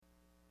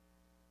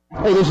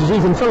Hey, this is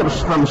Ethan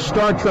Phillips from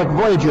Star Trek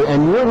Voyager,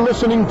 and you're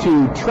listening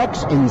to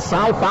Treks in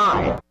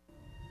Sci-Fi.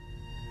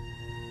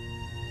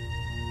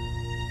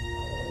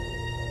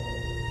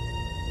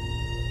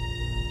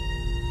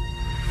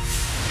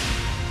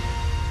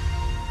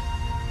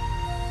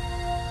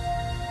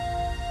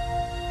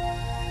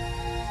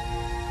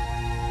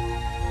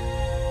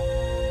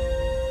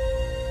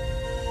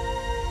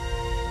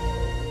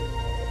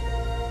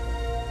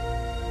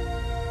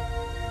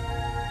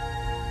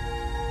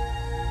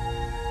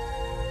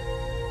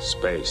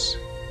 Space,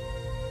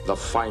 the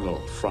final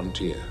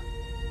frontier.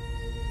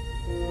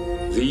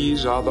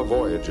 These are the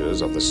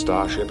voyages of the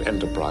Starship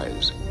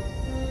Enterprise.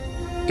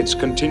 Its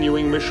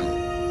continuing mission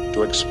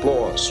to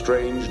explore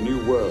strange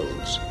new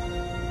worlds,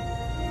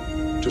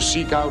 to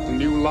seek out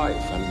new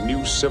life and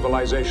new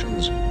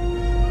civilizations,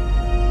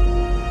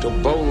 to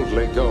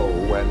boldly go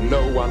where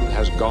no one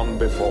has gone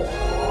before.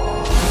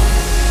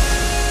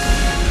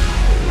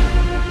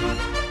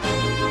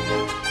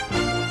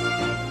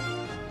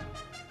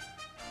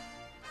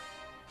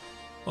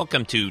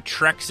 Welcome to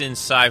Treks in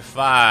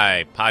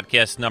Sci-Fi,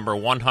 podcast number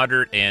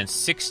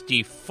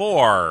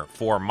 164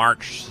 for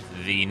March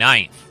the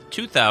 9th,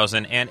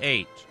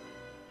 2008.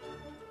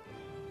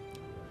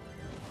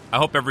 I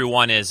hope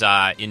everyone is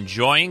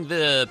enjoying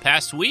the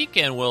past week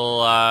and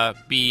will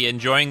be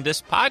enjoying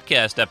this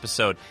podcast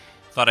episode.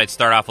 Thought I'd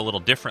start off a little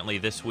differently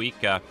this week.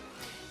 Got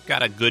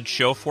a good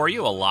show for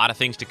you, a lot of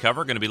things to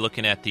cover. Going to be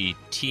looking at the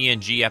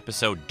TNG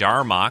episode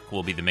Darmok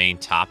will be the main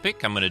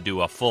topic. I'm going to do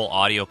a full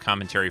audio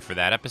commentary for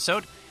that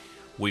episode.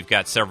 We've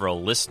got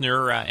several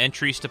listener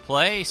entries to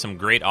play, some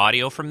great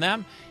audio from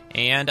them,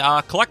 and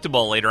a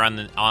collectible later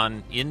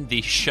on in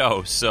the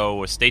show,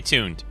 so stay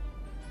tuned.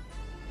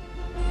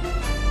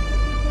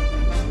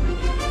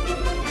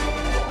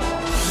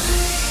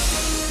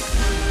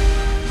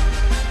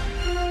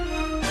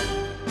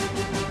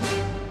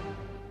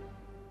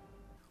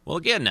 Well,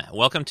 again,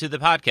 welcome to the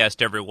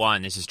podcast,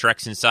 everyone. This is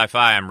Treks in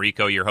Sci-Fi. I'm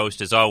Rico, your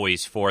host, as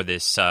always, for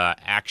this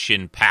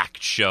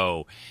action-packed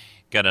show.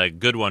 Got a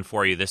good one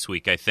for you this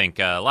week, I think.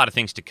 A lot of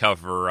things to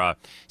cover.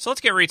 So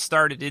let's get right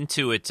started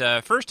into it.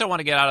 First, I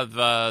want to get out of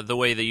the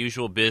way the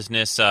usual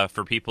business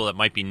for people that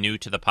might be new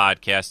to the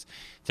podcast,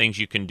 things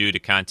you can do to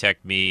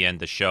contact me and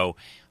the show.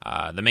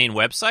 The main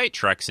website,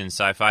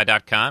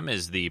 treksinsci-fi.com,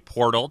 is the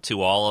portal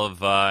to all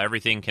of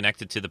everything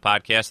connected to the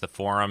podcast, the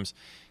forums,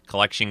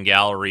 collection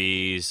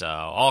galleries,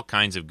 all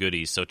kinds of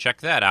goodies. So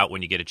check that out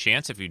when you get a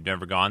chance if you've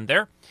never gone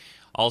there.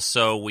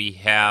 Also, we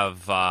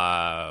have,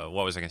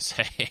 what was I going to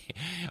say?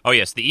 Oh,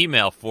 yes, the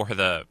email for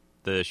the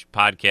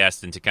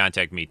podcast and to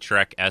contact me,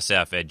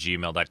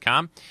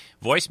 treksf@gmail.com.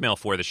 Voicemail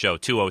for the show,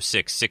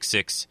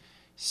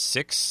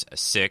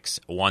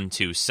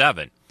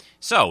 206-666-66127.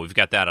 So, we've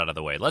got that out of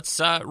the way.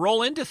 Let's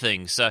roll into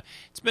things.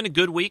 It's been a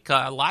good week.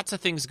 Lots of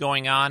things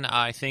going on,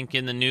 I think,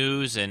 in the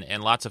news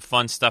and lots of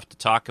fun stuff to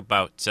talk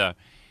about.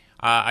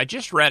 I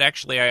just read,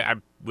 actually, I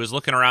was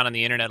looking around on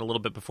the internet a little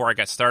bit before I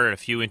got started, a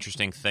few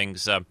interesting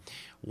things.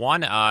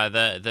 One,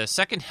 the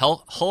second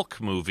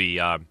Hulk movie,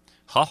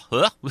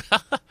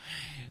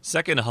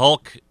 second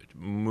Hulk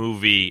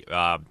movie,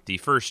 the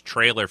first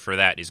trailer for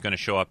that is going to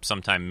show up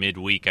sometime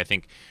midweek. I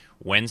think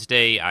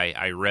Wednesday,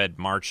 I read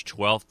March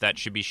 12th, that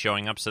should be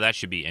showing up, so that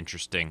should be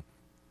interesting.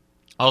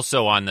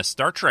 Also, on the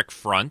Star Trek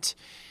front,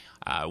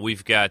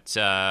 we've got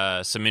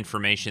some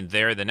information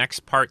there. The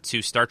next part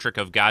to Star Trek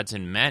of Gods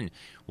and Men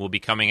will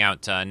be coming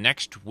out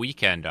next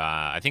weekend.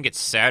 I think it's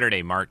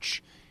Saturday,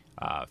 March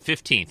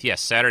 15th.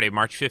 Yes, Saturday,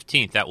 March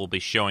 15th, that will be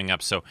showing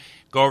up. So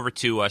go over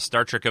to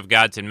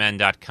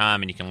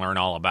StarTrekOfGodsAndMen.com and you can learn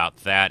all about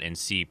that and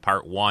see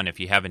part one if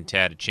you haven't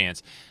had a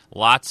chance.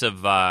 Lots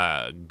of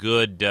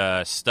good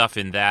stuff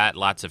in that,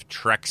 lots of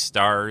Trek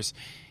stars,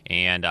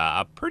 and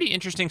a pretty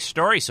interesting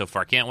story so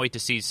far. Can't wait to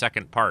see the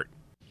second part.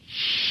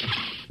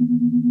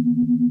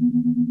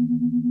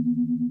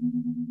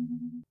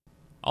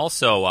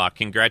 Also,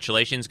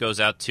 congratulations goes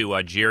out to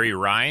Jeri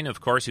Ryan, of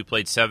course, who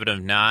played Seven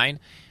of Nine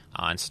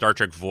on Star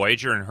Trek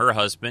Voyager, and her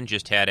husband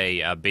just had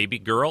a baby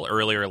girl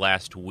earlier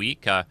last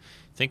week. I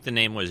think the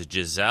name was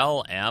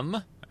Giselle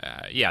M.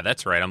 Yeah,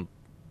 that's right. I'm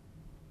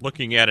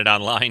looking at it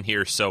online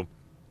here, so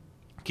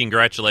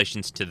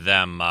congratulations to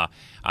them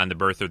on the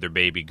birth of their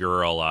baby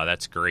girl.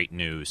 That's great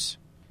news.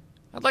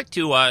 I'd like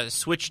to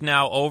switch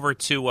now over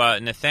to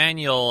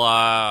Nathaniel,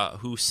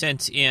 who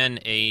sent in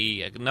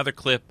another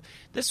clip.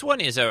 This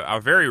one is a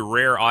very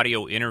rare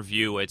audio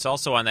interview. It's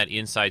also on that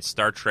Inside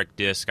Star Trek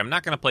disc. I'm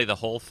not going to play the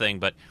whole thing,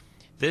 but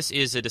this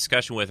is a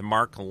discussion with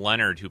Mark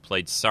Lenard, who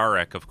played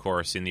Sarek, of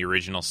course, in the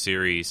original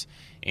series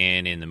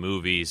and in the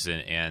movies.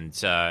 And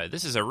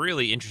this is a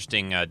really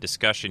interesting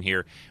discussion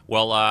here.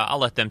 Well, I'll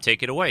let them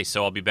take it away.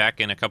 So I'll be back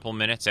in a couple of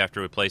minutes after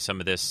we play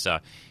some of this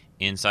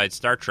Inside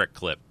Star Trek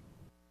clip.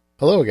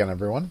 Hello again,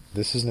 everyone.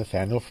 This is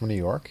Nathaniel from New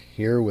York,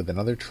 here with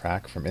another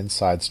track from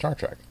Inside Star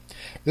Trek.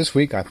 This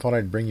week, I thought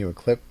I'd bring you a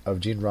clip of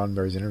Gene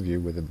Roddenberry's interview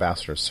with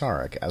Ambassador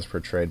Sarek, as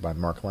portrayed by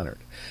Mark Lenard.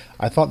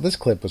 I thought this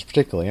clip was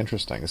particularly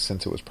interesting,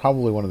 since it was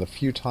probably one of the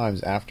few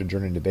times after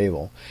Journey to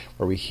Babel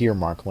where we hear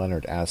Mark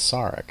Lenard as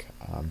Sarek.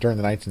 During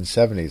the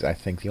 1970s, I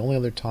think the only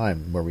other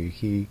time where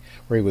he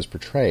was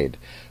portrayed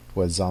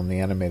was on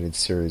the animated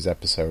series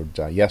episode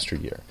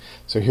Yesteryear.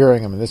 So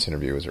hearing him in this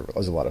interview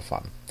was a lot of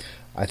fun.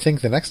 I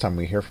think the next time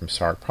we hear from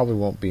Sarek probably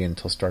won't be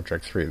until Star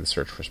Trek III, The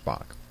Search for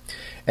Spock.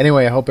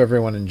 Anyway, I hope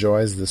everyone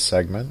enjoys this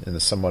segment in the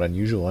somewhat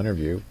unusual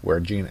interview where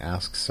Gene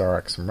asks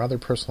Sarek some rather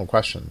personal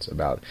questions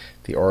about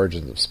the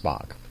origins of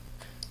Spock.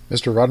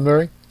 Mr.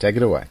 Roddenberry, take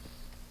it away.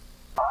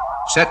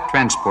 Set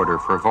transporter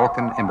for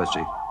Vulcan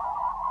Embassy.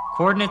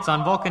 Coordinates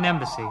on Vulcan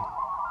Embassy.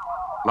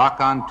 Lock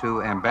on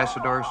to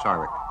Ambassador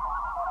Sarek.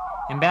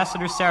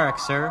 Ambassador Sarek,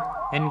 sir.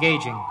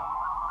 Engaging.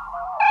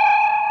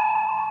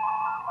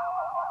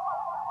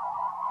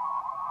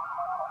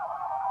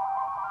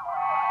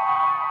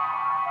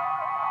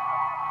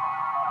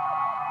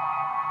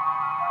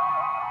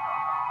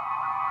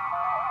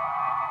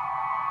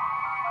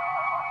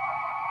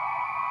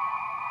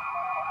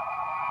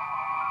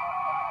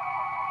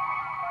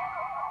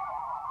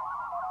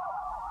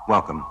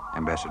 Welcome,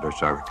 Ambassador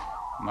Sarek.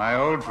 My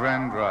old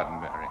friend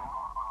Roddenberry.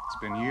 It's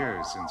been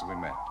years since we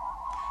met.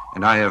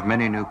 And I have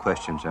many new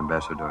questions,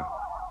 Ambassador.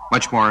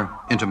 Much more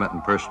intimate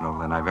and personal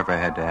than I've ever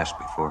had to ask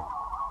before.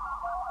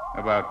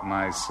 About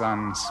my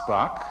son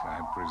Spock,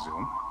 I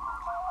presume.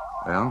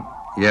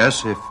 Well,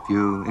 yes, if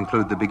you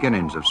include the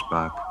beginnings of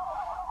Spock.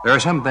 There are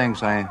some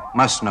things I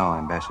must know,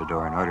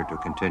 Ambassador, in order to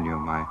continue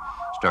my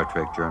Star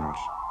Trek journals.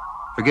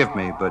 Forgive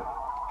me, but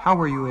how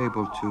were you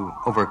able to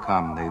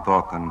overcome the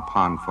Vulcan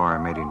Pon farr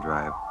mating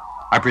drive?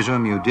 I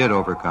presume you did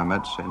overcome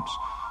it, since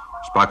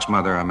Spock's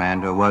mother,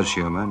 Amanda, was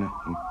human,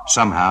 and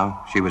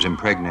somehow she was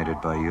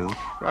impregnated by you.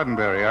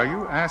 Roddenberry, are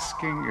you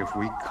asking if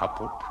we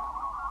coupled?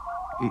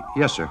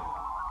 Yes, sir.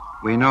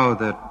 We know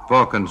that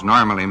Vulcans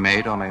normally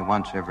mate only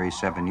once every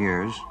 7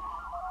 years.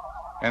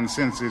 And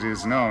since it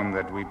is known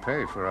that we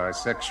pay for our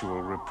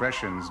sexual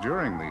repressions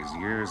during these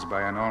years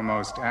by an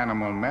almost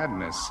animal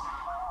madness,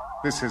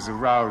 this has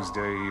aroused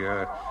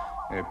a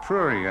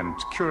prurient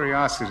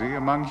curiosity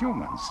among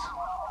humans.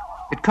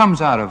 It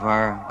comes out of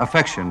our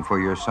affection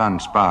for your son,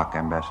 Spock,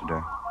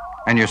 Ambassador,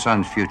 and your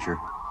son's future.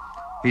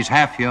 He's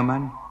half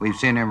human. We've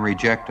seen him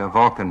reject a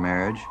Vulcan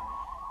marriage.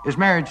 Is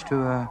marriage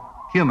to a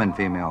human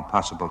female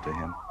possible to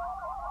him?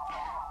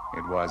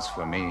 It was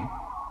for me.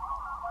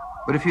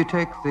 But if you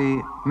take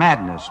the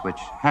madness which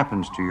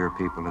happens to your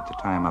people at the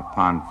time of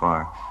Pon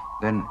farr,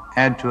 then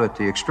add to it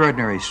the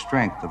extraordinary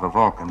strength of a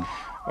Vulcan.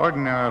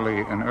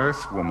 Ordinarily, an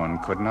Earth woman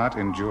could not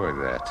enjoy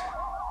that.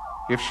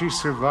 If she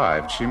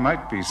survived, she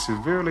might be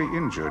severely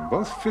injured,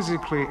 both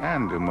physically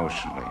and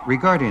emotionally.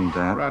 Regarding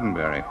that...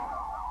 Roddenberry,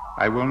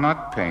 I will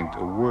not paint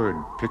a word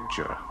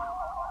picture.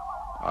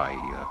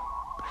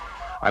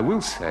 I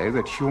will say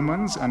that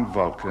humans and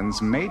Vulcans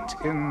mate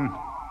in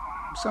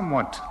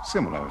somewhat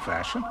similar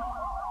fashion.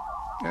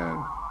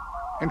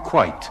 In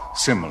quite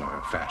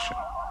similar fashion.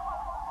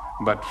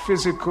 But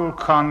physical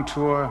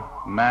contour,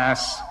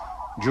 mass,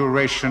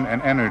 duration,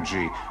 and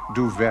energy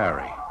do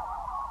vary.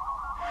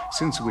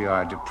 Since we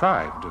are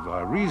deprived of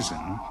our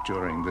reason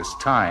during this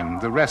time,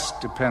 the rest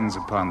depends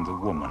upon the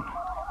woman.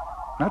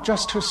 Not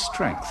just her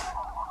strength,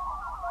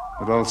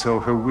 but also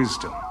her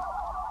wisdom,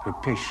 her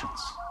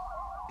patience.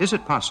 Is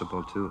it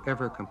possible to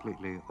ever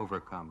completely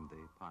overcome the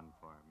Pon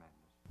farr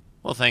madness?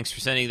 Well, thanks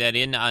for sending that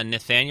in,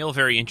 Nathaniel.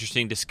 Very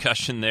interesting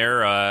discussion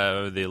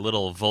there. The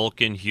little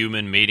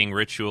Vulcan-human mating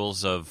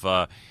rituals of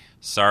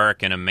Sarek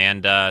and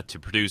Amanda to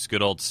produce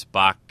good old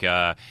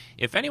Spock.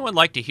 If anyone would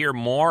like to hear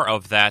more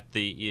of that,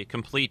 the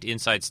complete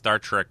Inside Star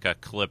Trek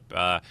clip,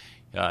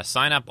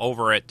 sign up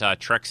over at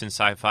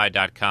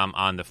treksinsci-fi.com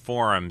on the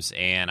forums,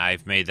 and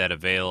I've made that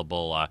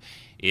available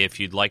if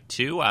you'd like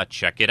to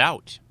check it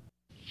out.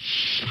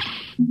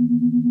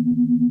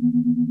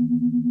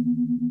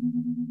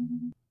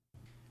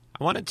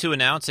 I wanted to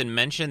announce and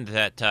mention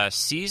that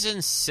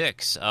Season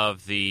 6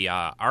 of the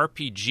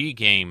RPG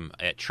game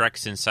at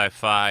Treks in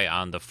Sci-Fi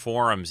on the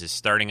forums is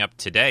starting up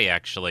today,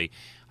 actually.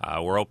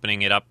 We're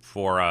opening it up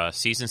for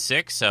Season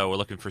 6. We're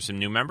looking for some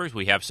new members.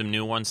 We have some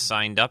new ones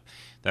signed up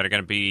that are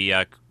going to be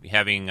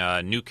having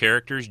new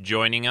characters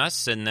joining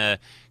us in the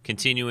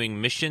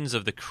continuing missions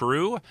of the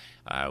crew.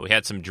 We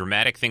had some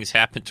dramatic things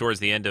happen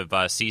towards the end of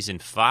Season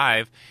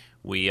 5.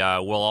 We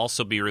will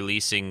also be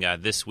releasing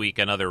this week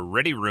another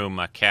Ready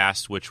Room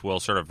cast, which will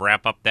sort of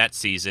wrap up that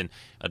season,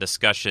 a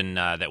discussion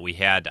that we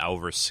had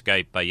over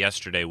Skype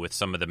yesterday with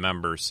some of the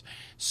members.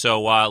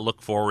 So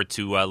look forward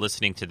to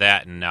listening to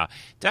that. And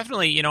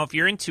definitely, if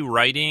you're into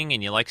writing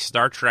and you like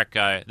Star Trek,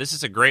 this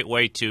is a great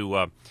way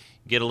to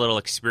get a little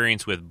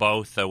experience with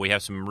both. We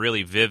have some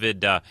really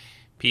vivid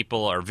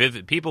people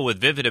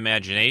with vivid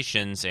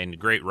imaginations and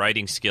great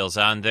writing skills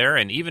on there.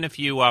 And even if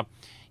you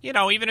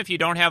even if you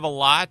don't have a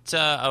lot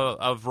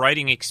of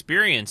writing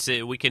experience,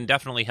 we can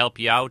definitely help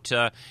you out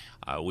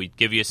We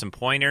give you some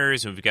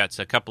pointers. We've got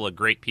a couple of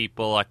great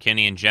people,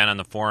 Kenny and Jen on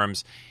the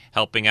forums,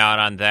 helping out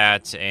on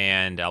that,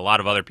 and a lot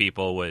of other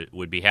people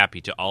would be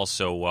happy to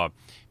also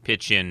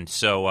pitch in.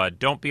 So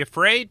don't be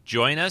afraid.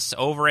 Join us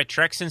over at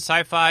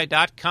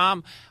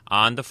treksinsci-fi.com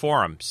on the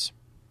forums.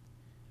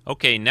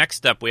 Okay,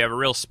 next up, we have a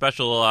real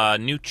special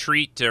new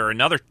treat, or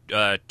another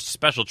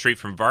special treat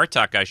from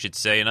Vartok, I should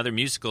say, another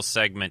musical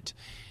segment,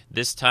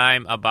 this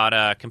time about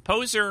a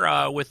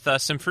composer with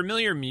some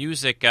familiar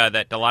music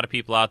that a lot of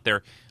people out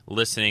there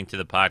listening to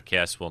the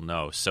podcast will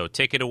know. So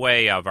take it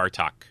away,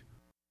 Vartok.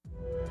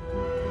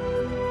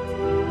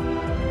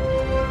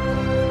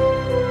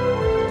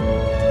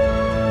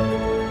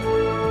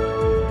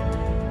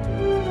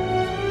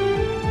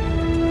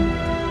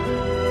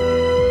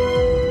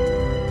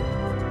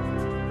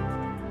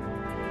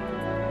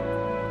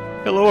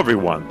 Hello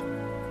everyone,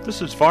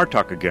 this is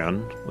Vartok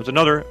again with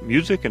another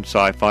Music and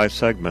Sci-Fi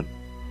segment.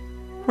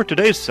 For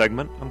today's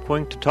segment, I'm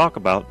going to talk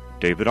about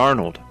David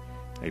Arnold,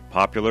 a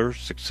popular,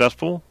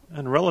 successful,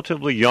 and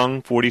relatively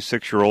young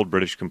 46-year-old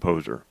British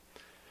composer.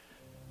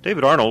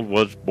 David Arnold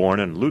was born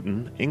in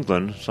Luton,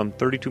 England, some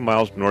 32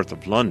 miles north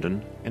of London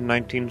in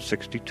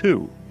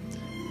 1962.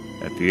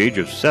 At the age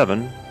of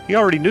 7, he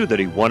already knew that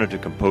he wanted to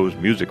compose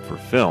music for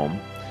film.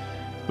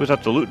 It was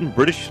at the Luton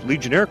British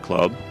Legionnaire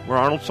Club where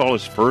Arnold saw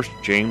his first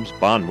James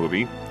Bond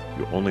movie,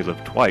 You Only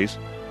Live Twice,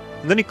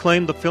 and then he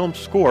claimed the film's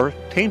score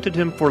tainted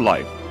him for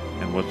life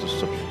and was a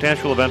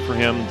substantial event for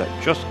him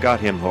that just got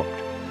him hooked.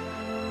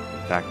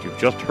 In fact, you've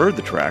just heard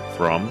the track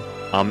from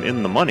I'm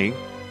in the Money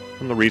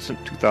from the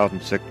recent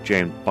 2006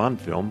 James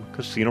Bond film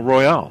Casino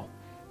Royale,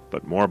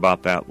 but more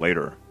about that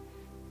later.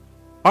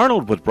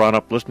 Arnold was brought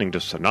up listening to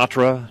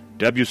Sinatra,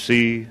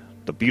 Debussy,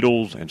 the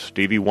Beatles, and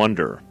Stevie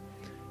Wonder.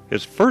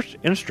 His first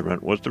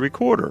instrument was the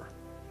recorder,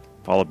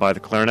 followed by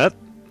the clarinet,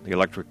 the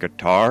electric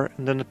guitar,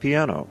 and then the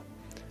piano.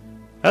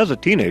 As a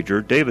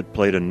teenager, David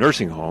played in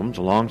nursing homes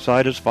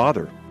alongside his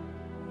father.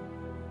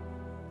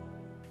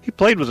 He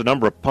played with a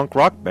number of punk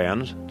rock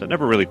bands that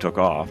never really took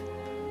off,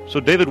 so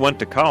David went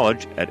to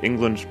college at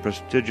England's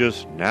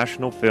prestigious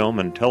National Film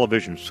and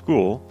Television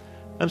School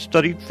and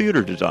studied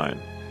theater design,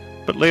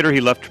 but later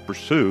he left to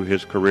pursue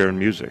his career in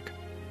music.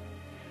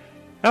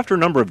 After a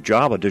number of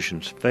job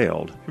auditions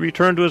failed, he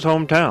returned to his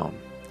hometown.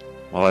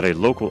 While at a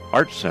local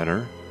arts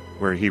center,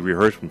 where he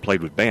rehearsed and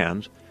played with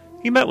bands,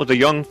 he met with a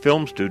young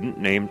film student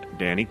named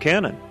Danny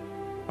Cannon.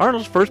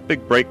 Arnold's first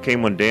big break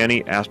came when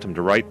Danny asked him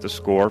to write the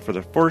score for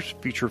the first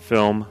feature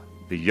film,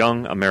 The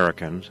Young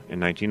Americans, in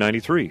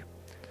 1993.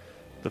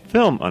 The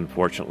film,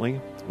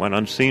 unfortunately, went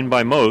unseen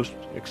by most,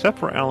 except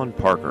for Alan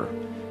Parker,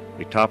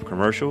 a top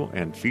commercial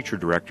and feature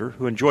director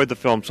who enjoyed the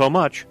film so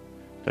much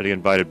that he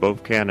invited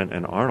both Cannon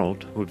and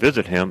Arnold to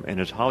visit him in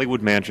his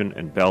Hollywood mansion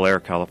in Bel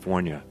Air,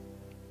 California.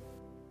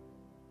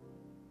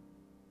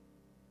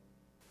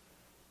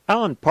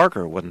 Alan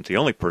Parker wasn't the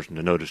only person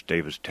to notice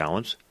David's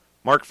talents.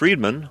 Mark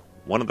Friedman,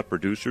 one of the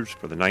producers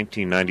for the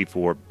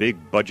 1994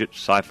 big-budget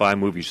sci-fi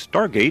movie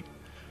Stargate,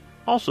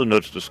 also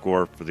noticed the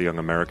score for The Young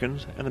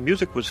Americans, and the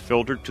music was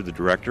filtered to the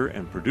director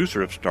and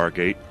producer of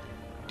Stargate,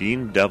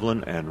 Dean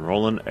Devlin and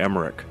Roland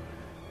Emmerich,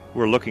 who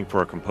were looking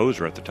for a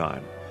composer at the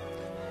time.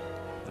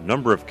 A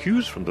number of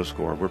cues from the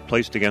score were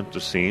placed against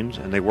the scenes,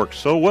 and they worked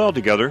so well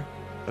together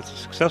that the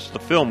success of the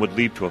film would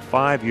lead to a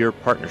 5-year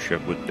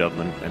partnership with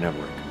Devlin and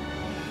Emmerich.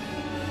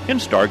 In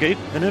Stargate,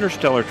 an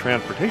interstellar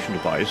transportation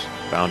device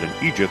found in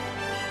Egypt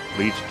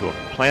leads to a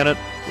planet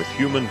with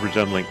humans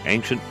resembling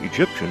ancient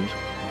Egyptians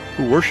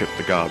who worship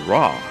the god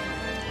Ra.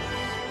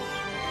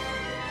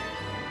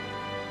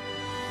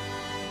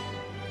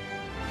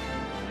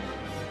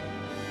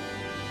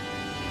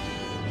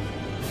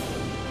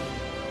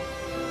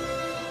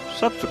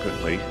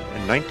 Subsequently,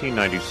 in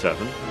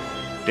 1997,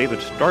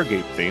 David's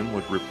Stargate theme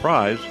was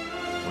reprised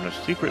when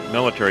a secret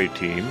military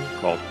team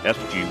called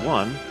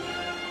SG-1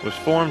 was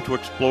formed to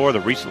explore the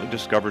recently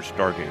discovered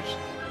stargates.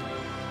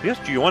 The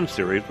SG-1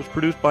 series was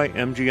produced by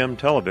MGM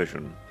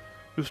Television,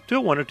 who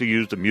still wanted to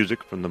use the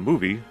music from the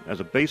movie as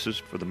a basis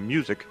for the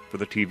music for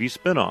the TV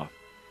spin-off.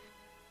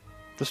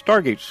 The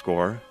Stargate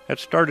score had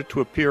started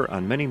to appear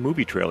on many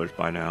movie trailers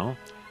by now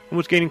and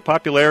was gaining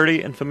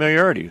popularity and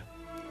familiarity,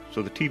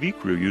 so the TV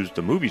crew used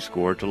the movie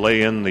score to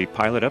lay in the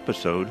pilot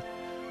episode,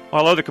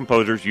 while other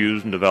composers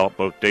used and developed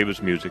both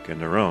David's music and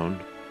their own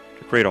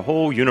to create a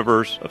whole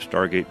universe of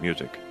Stargate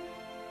music.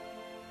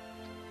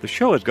 The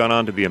show has gone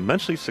on to be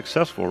immensely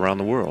successful around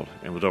the world,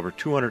 and with over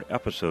 200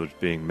 episodes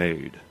being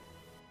made.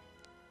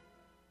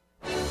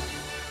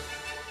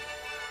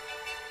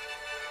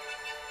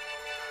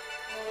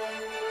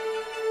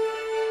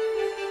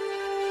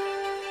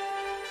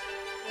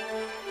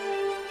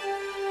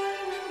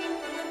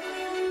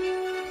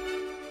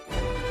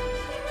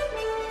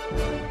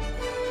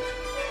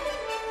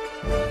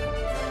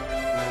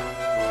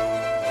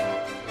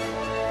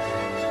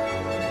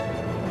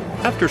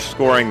 After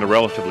scoring the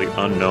relatively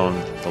unknown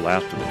The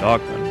Last of the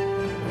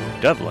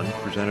Dogmen, Devlin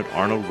presented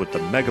Arnold with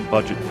the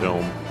mega-budget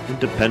film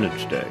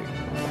Independence Day.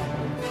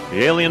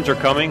 The aliens are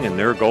coming, and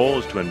their goal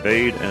is to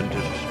invade and to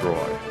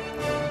destroy.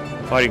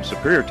 Fighting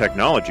superior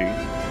technology,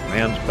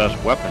 man's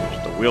best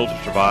weapons, the will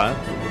to survive,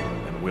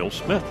 and Will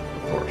Smith,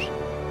 of course.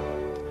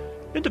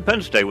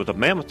 Independence Day was a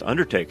mammoth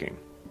undertaking.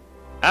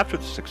 After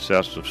the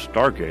success of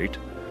Stargate,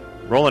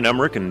 Roland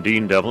Emmerich and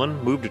Dean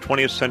Devlin moved to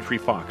 20th Century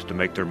Fox to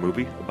make their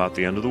movie about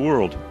the end of the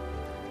world.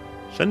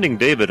 Sending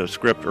David a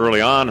script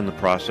early on in the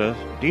process,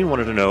 Dean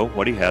wanted to know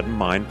what he had in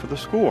mind for the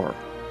score.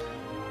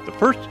 The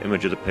first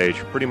image of the page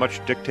pretty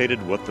much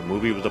dictated what the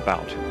movie was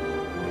about.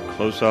 A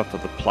close-up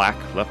of the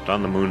plaque left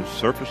on the moon's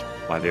surface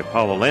by the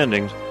Apollo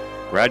landings,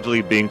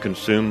 gradually being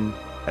consumed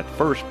at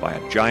first by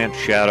a giant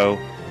shadow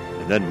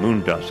and then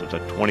moon dust as a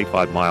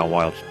 25-mile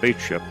wild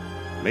spaceship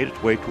made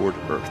its way toward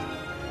Earth.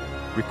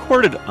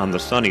 Recorded on the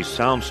Sunny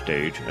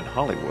Soundstage in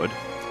Hollywood,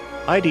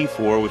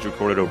 ID4 was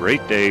recorded over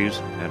 8 days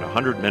and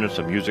 100 minutes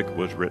of music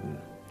was written.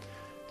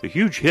 The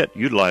huge hit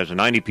utilized a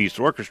 90-piece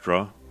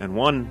orchestra and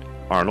won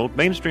Arnold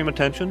mainstream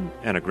attention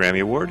and a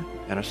Grammy Award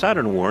and a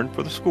Saturn Award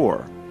for the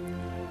score.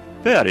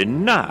 Very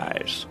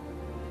nice.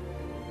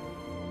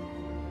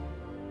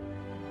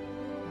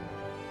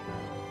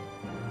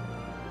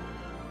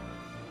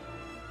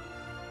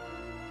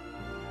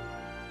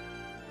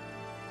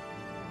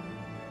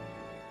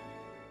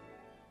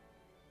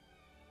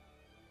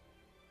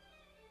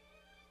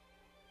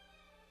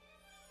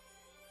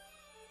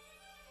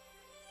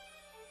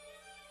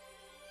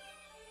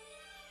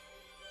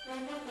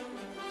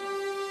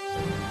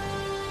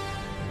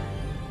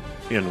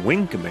 In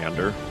Wing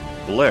Commander,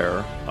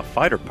 Blair, a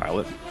fighter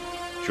pilot,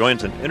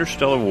 joins an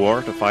interstellar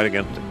war to fight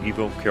against the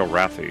evil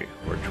Kilrathi,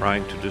 who are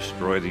trying to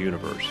destroy the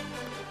universe.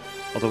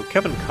 Although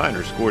Kevin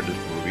Kiner scored this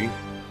movie,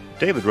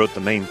 David wrote the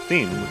main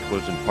theme, which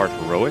was in part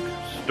heroic,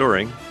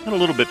 stirring, and a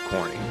little bit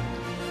corny.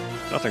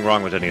 Nothing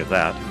wrong with any of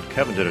that, and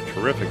Kevin did a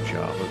terrific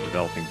job of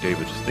developing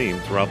David's theme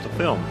throughout the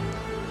film,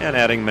 and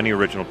adding many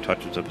original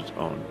touches of his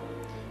own.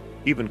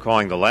 Even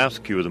calling the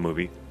last cue of the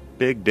movie,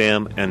 Big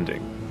Damn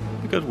Ending,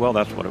 because, well,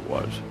 that's what it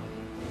was.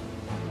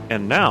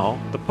 And now,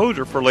 the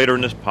poser for later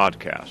in this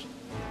podcast.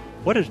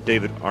 What is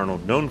David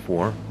Arnold known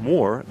for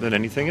more than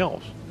anything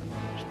else?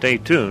 Stay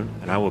tuned,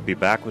 and I will be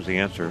back with the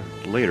answer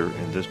later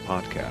in this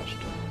podcast.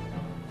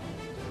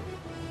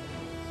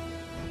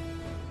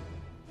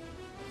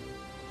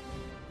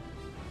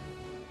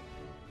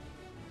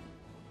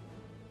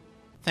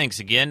 Thanks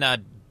again.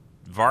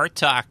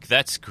 Vartok,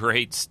 that's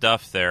great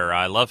stuff there.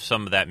 I love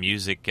some of that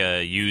music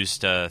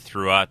used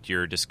throughout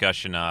your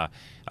discussion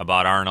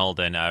about Arnold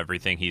and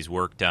everything he's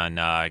worked on.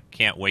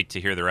 Can't wait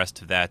to hear the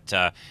rest of that.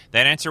 That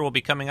answer will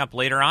be coming up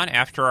later on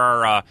after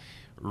our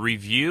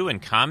review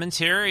and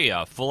commentary,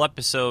 a full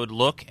episode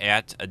look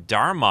at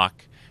Darmok,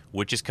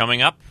 which is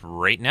coming up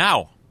right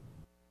now.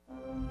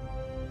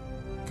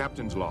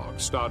 Captain's log,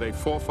 Stardate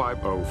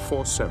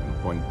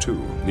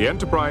 45047.2. The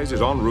Enterprise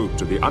is en route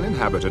to the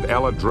uninhabited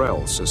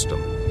Eladrel system.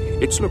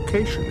 Its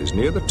location is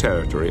near the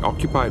territory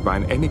occupied by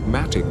an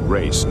enigmatic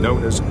race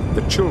known as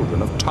the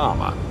Children of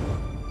Tama.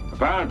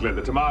 Apparently,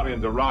 the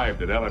Tamarians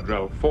arrived at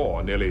Eladrel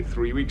 4 nearly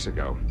 3 weeks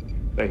ago.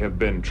 They have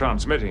been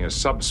transmitting a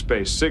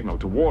subspace signal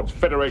towards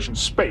Federation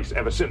space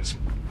ever since.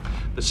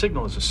 The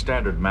signal is a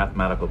standard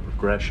mathematical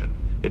progression.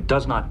 It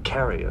does not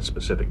carry a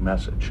specific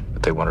message.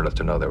 But they wanted us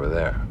to know they were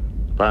there.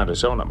 Apparently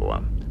so, number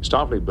one.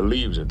 Starfleet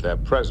believes that their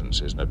presence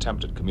is an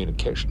attempt at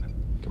communication.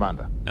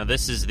 Commander. Now,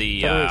 this is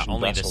the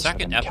only the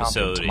second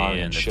episode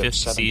in the fifth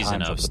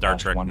season of Star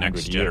Trek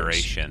Next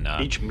Generation.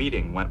 Each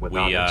meeting went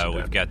without incident.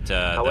 We've got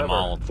them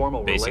all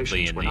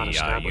basically in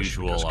the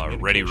usual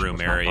ready room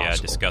area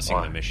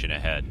discussing the mission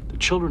ahead. The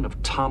Children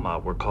of Tama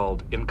were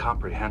called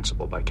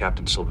incomprehensible by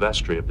Captain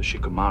Silvestri of the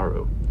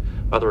Shikamaru.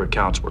 Other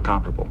accounts were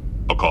comparable.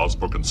 A cause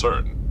for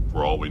concern.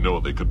 For all we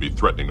know, they could be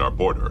threatening our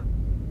border.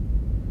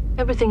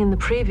 Everything in the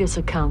previous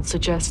accounts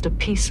suggests a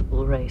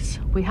peaceable race.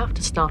 We have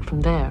to start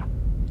from there.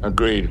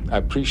 Agreed. I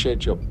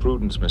appreciate your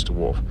prudence, Mr.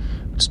 Worf.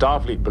 But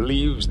Starfleet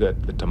believes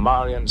that the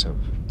Tamarians have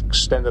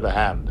extended a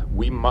hand.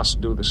 We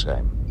must do the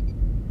same.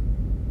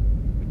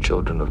 The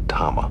Children of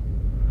Tama.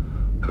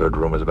 Heard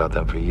rumors about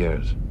them for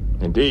years.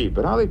 Indeed,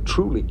 but are they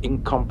truly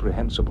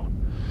incomprehensible?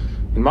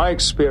 In my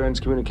experience,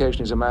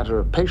 communication is a matter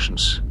of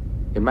patience,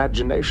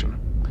 imagination.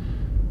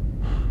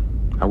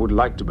 I would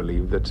like to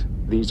believe that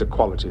these are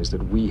qualities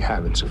that we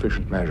have in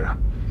sufficient measure.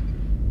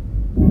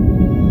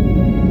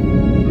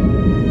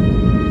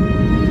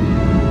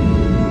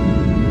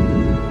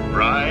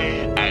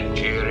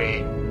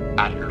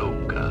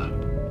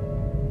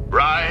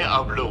 Rai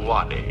of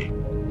Luwani,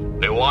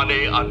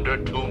 Luwani under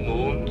 2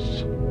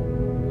 moons,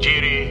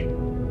 Jiri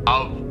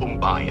of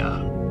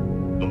Umbaya,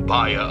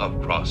 Umbaya of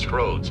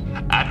Crossroads,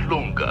 at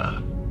Lunga,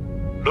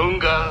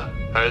 Lunga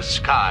her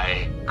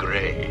sky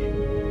gray.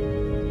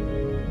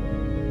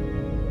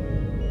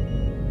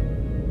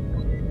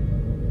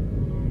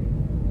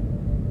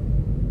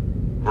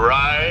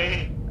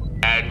 Rai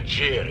and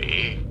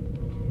Jiri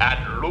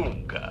at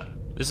Lunga.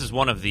 This is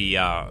one of the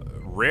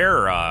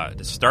rare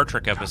Star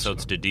Trek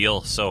episodes to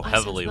deal so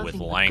heavily with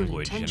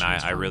language, and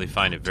I really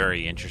find it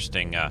very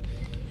interesting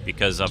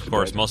because, of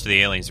course, most of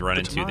the aliens run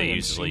into, they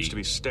usually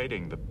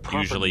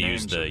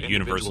use the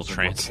universal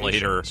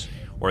translator,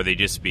 or they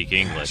just speak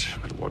English. Yes,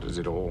 but what does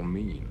it all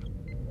mean?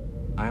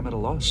 I am at a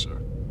loss,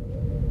 sir.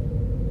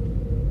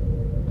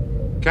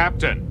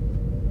 Captain,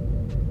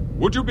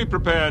 would you be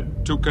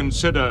prepared to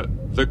consider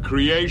the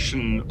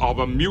creation of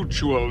a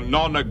mutual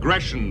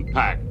non-aggression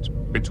pact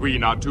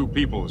between our two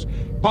peoples,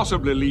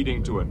 possibly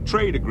leading to a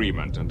trade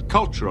agreement and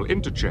cultural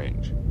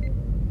interchange?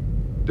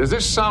 Does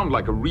this sound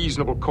like a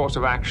reasonable course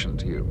of action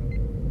to you?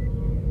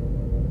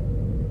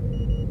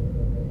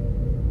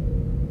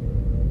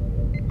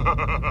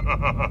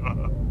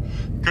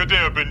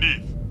 Kader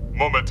beneath,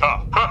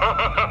 Momenta.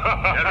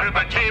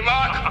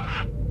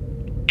 Taymok,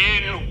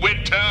 in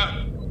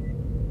winter.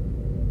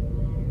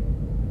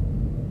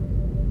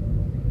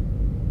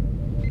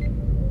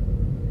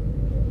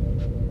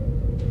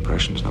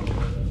 Impressions, number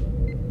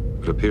one.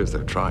 It appears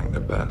they're trying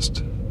their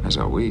best, as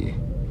are we,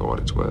 for what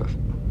it's worth.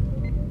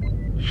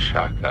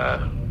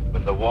 Shaka,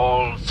 when the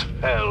walls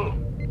fell.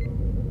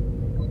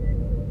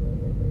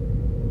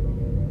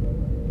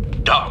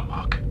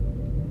 Darmok.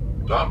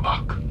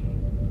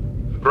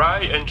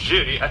 Rai and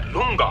Jiri at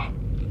Lunga.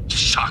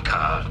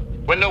 Shaka,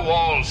 when the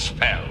walls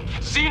fell.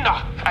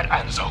 Sina at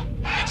Anzo.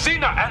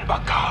 Sina and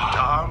Bakar.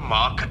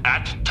 Darmok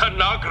at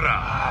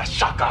Tanagra.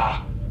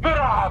 Shaka,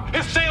 Mirab,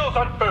 his sails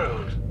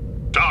unfurled.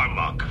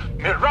 Darmok,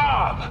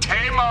 Mirab,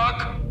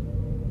 Taymok.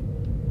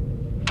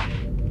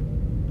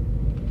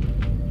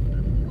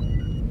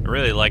 I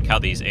really like how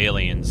these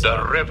aliens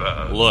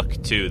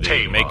look, too. The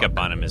Taymok. makeup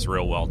on them is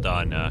real well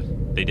done.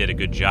 They did a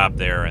good job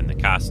there, and the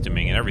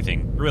costuming and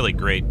everything. Really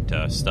great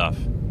stuff.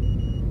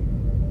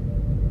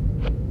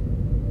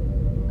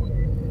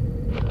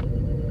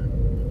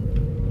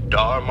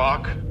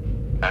 Darmok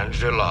and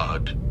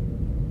Gilad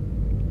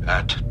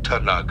at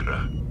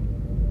Tanagra.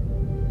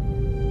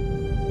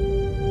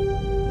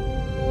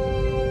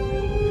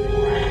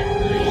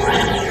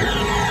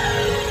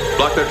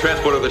 Block their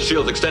transport of the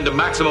shields. Extend to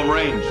maximum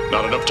range.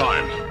 Not enough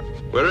time.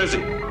 Where is he?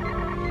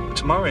 The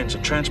Tamarians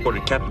have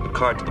transported Captain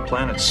Picard to the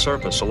planet's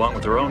surface along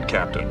with their own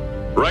captain.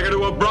 Riker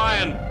to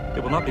O'Brien!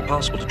 It will not be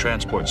possible to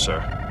transport, sir.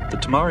 The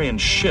Tamarian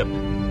ship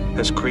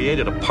has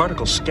created a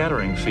particle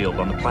scattering field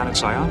on the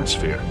planet's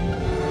ionosphere.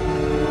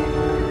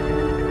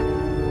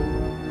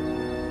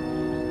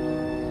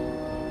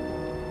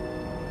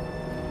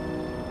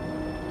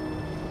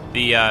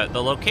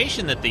 The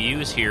location that they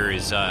use here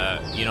is,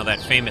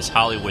 that famous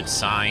Hollywood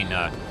sign.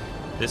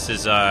 This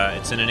is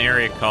it's in an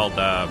area called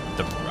I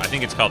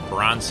think it's called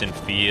Bronson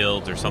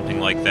Field or something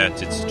like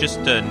that. It's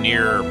just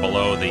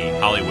below the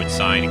Hollywood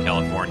sign in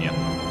California.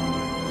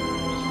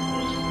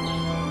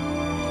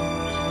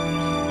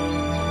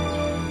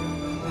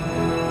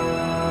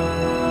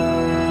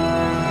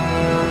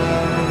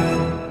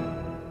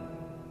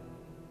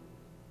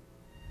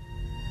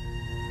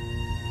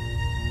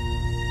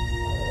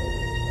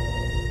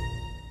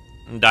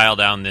 Dial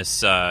down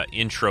this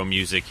intro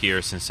music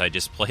here since I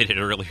just played it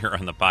earlier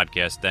on the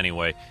podcast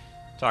anyway.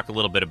 Talk a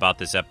little bit about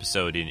this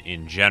episode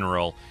in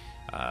general.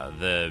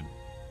 The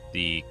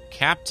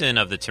captain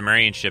of the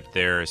Tamarian ship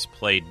there is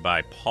played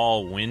by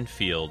Paul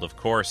Winfield. Of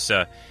course,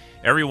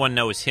 everyone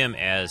knows him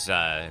as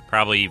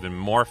probably even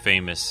more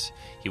famous.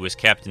 He was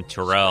Captain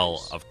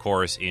Tyrrell, of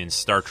course, in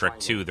Star Trek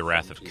II, The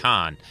Wrath of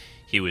Khan.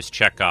 He was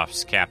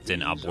Chekhov's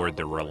captain aboard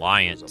the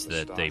Reliant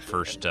that they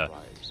first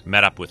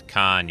met up with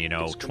Khan,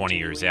 20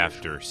 years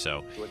after.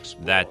 So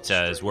that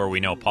is where we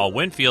know Paul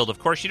Winfield. Of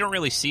course, you don't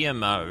really see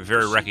him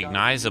very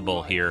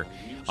recognizable here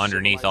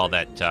underneath all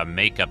that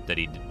makeup that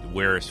he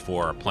wears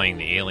for playing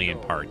the alien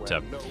part.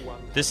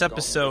 This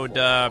episode,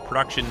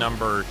 production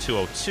number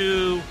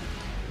 202,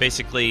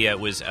 basically it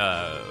was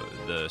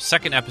the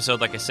second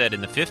episode, like I said,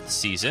 in the 5th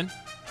season.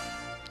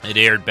 It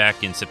aired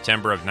back in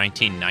September of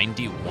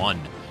 1991.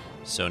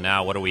 So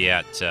now, what are we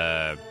at?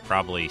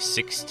 Probably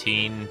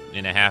 16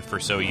 and a half or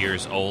so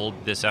years old,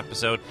 this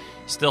episode.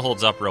 Still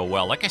holds up real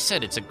well. Like I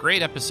said, it's a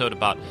great episode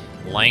about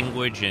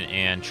language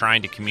and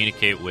trying to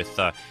communicate with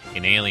an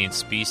alien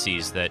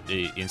species that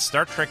in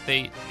Star Trek,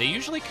 they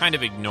usually kind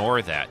of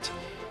ignore that.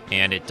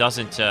 And it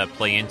doesn't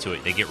play into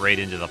it. They get right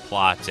into the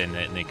plot and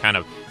they kind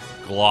of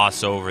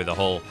gloss over the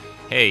whole,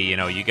 hey,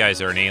 you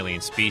guys are an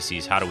alien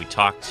species. How do we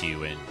talk to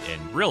you? And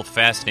real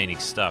fascinating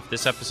stuff.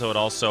 This episode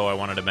also, I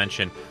wanted to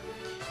mention,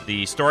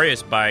 the story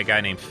is by a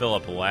guy named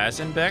Philip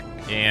Lazenbeck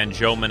and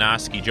Joe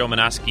Menosky. Joe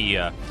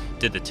Menosky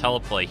did the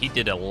teleplay. He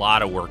did a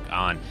lot of work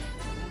on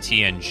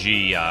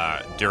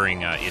TNG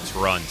during its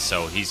run,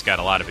 so he's got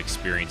a lot of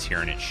experience here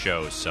in its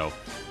shows. So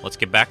let's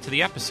get back to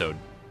the episode.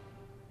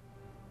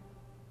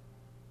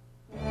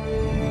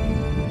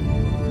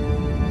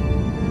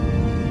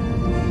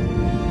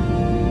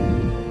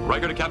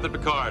 Riker to Captain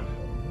Picard.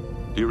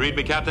 Do you read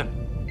me, Captain?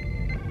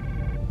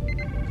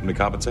 Can we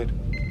compensate?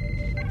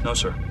 No,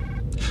 sir.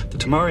 The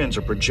Tamarians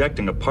are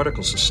projecting a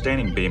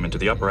particle-sustaining beam into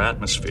the upper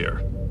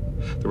atmosphere.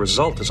 The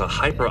result is a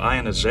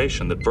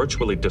hyper-ionization that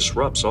virtually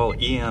disrupts all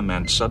EM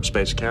and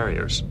subspace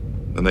carriers.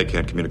 Then they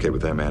can't communicate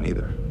with their man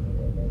either.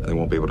 And they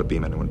won't be able to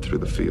beam anyone through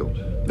the field.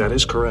 That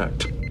is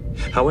correct.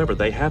 However,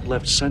 they have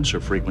left sensor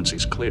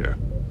frequencies clear.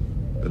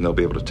 Then they'll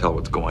be able to tell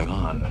what's going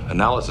on.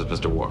 Analysis,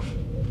 Mr. Worf.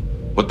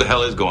 What the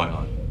hell is going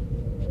on?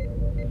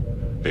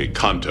 A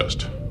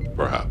contest,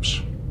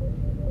 perhaps.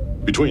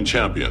 Between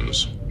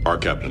champions, our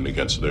captain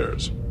against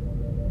theirs.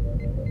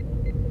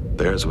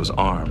 Theirs was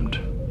armed.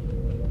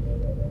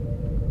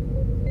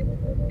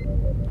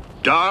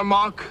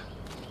 Darmok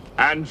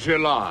and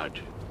Gillard.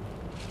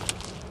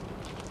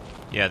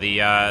 Yeah, the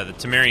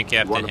Temerian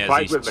captain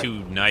has these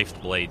two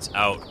knife blades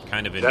out,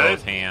 kind of in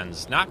both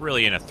hands. Not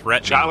really in a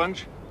threatening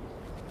challenge.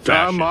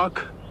 fashion.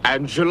 Darmok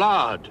and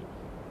Gillard.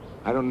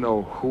 I don't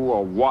know who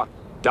or what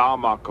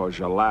Darmok or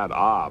Gillard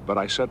are, but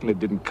I certainly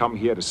didn't come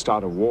here to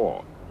start a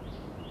war.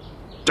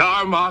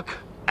 Darmok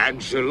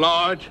and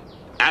Gillard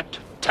at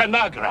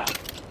Tanagra.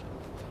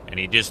 And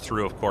he just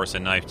threw, of course, a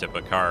knife to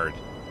Picard.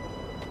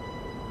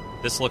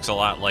 This looks a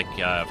lot like,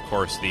 of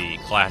course, the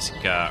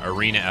classic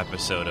arena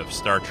episode of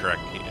Star Trek.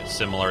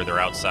 Similar, they're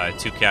outside,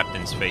 two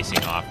captains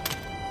facing off.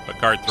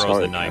 Picard throws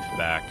the knife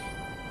back.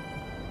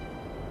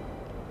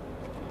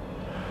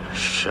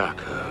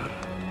 Shaka.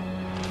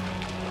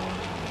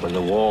 When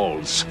the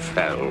walls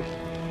fell.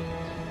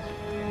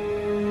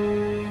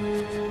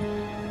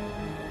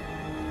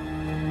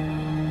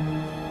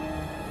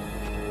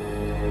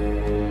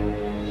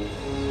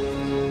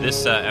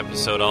 This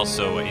episode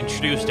also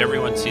introduced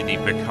everyone to the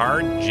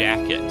Picard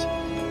jacket.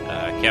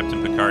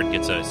 Captain Picard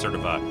gets a sort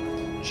of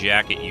a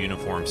jacket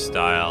uniform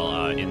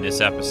style in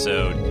this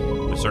episode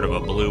with sort of a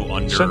blue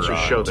under Sensors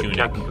show that tunic.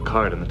 Captain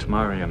Picard and the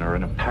Temerian are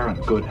in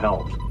apparent good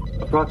health,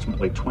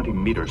 approximately 20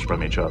 meters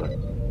from each other.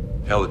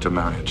 Hail the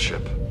Temerian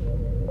ship.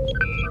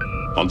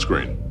 On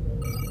screen.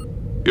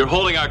 You're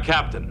holding our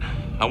captain.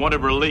 I want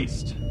him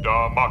released.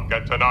 Darmok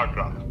at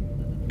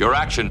Tanagra. Your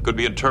action could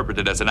be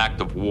interpreted as an act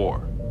of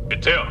war.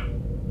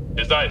 Etel,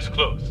 his eyes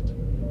closed.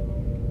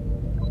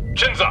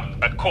 Chinza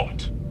at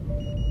court.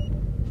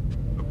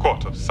 The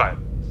court of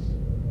silence.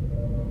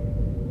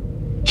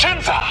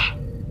 Chinza!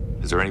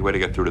 Is there any way to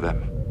get through to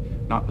them?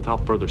 Not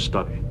without further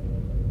study.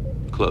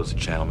 Close the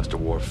channel, Mr.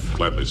 Worf.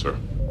 Gladly, sir.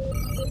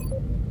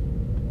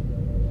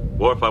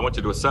 Worf, I want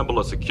you to assemble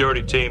a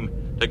security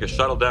team, take a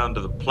shuttle down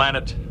to the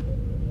planet,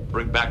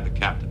 bring back the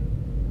captain.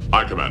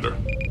 Aye, Commander.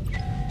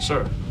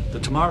 Sir, the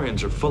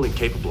Temerians are fully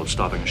capable of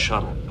stopping a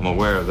shuttle. I'm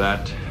aware of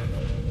that.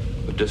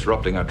 But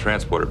disrupting our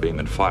transporter beam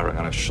and firing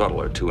on a shuttle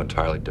are two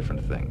entirely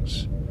different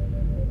things.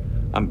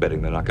 I'm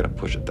betting they're not going to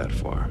push it that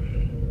far.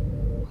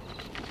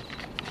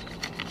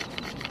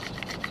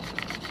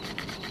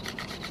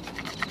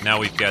 Now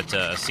we've got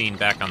a scene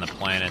back on the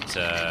planet.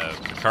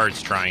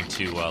 Picard's trying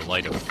to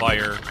light a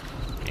fire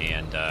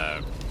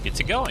and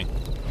gets it going.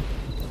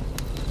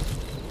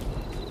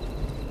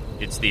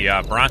 It's the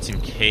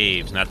Bronson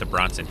Caves, not the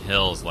Bronson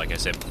Hills, like I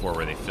said before,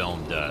 where they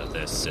filmed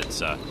this.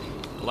 It's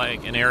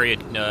like an area,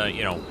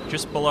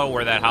 just below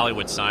where that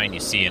Hollywood sign you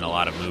see in a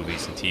lot of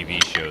movies and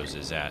TV shows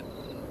is at.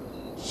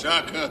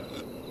 Shaka,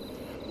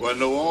 when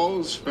the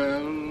walls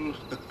fell.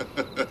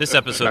 This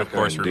episode, of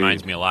course,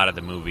 reminds me a lot of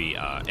the movie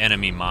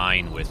Enemy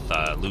Mine with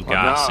Lou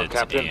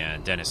Gossett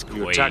and Dennis Quaid.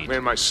 You attacked me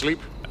in my sleep?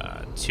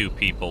 Two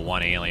people,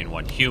 one alien,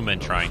 one human,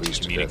 trying to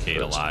communicate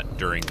a lot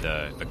during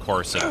the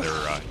course of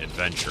their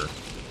adventure.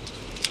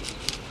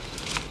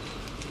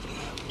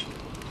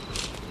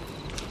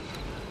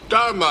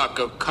 Darmok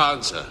of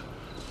Kansa.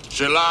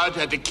 Gillard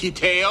at the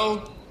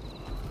Kiteo.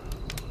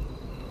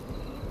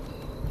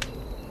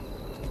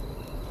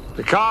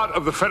 Picard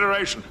of the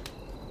Federation.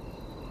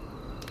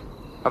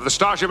 Of the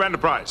Starship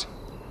Enterprise.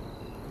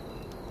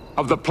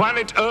 Of the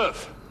planet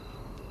Earth.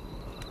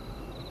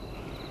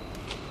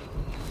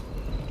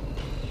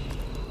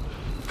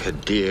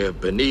 Kadir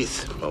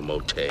beneath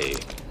Momote.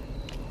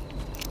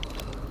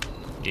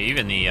 Yeah,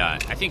 even the I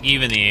think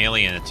even the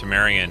alien, the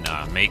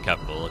Temerian makeup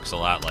looks a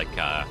lot like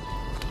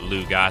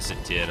Lou Gossett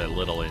did a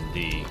little in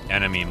the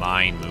Enemy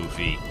Mine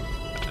movie.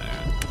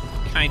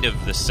 Kind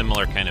of the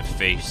similar kind of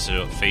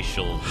facial,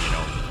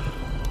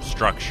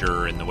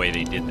 structure and the way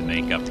they did the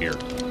makeup here.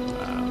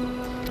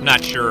 I'm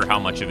not sure how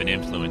much of an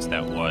influence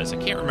that was. I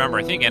can't remember.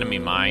 I think Enemy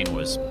Mine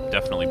was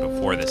definitely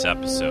before this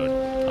episode.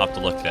 I'll have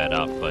to look that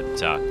up, but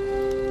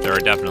there are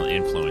definitely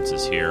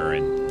influences here,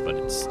 but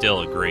it's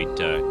still a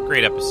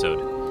great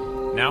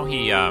episode. Now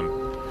he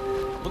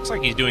looks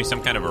like he's doing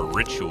some kind of a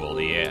ritual.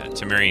 The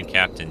Temerian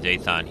captain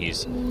Dathan,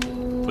 he's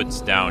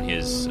puts down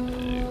his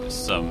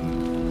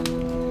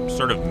some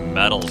sort of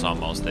medals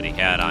almost that he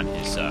had on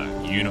his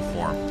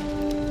uniform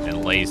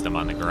and lays them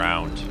on the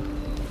ground.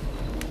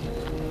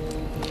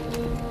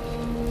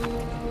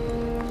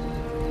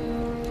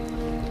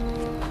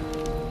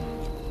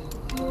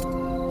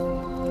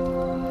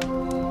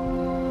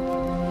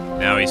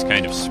 Now he's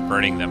kind of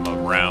spreading them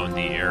around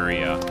the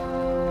area.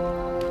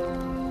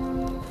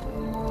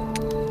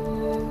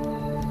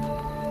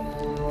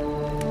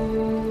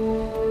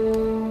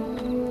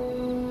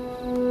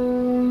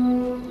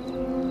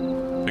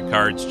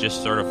 Picard's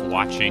just sort of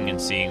watching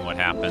and seeing what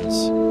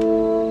happens.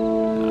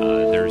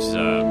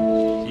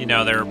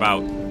 They're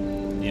about,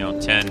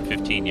 10,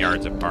 15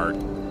 yards apart.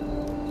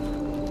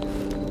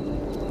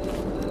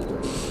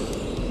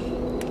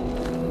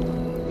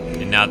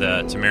 And now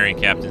the Temerian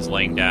captain's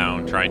laying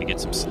down, trying to get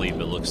some sleep,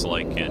 it looks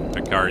like, and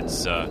Picard's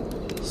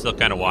still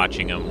kind of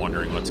watching him,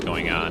 wondering what's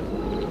going on.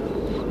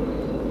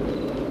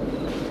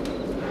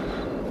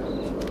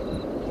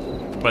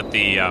 But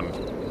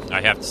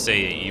I have to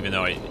say, even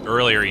though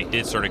earlier he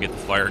did sort of get the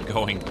fire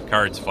going,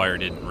 Picard's fire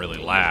didn't really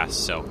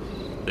last. So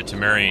the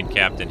Temerian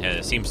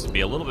captain seems to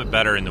be a little bit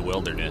better in the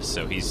wilderness.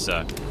 So he's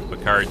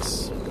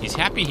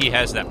happy he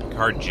has that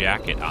Picard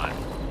jacket on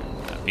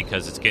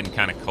because it's getting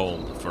kind of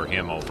cold for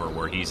him over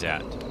where he's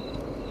at.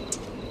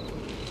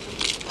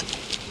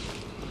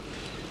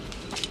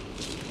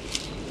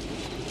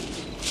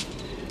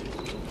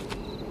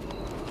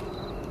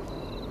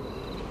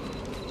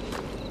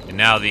 And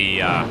now the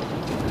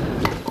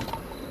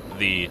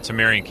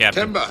Temerian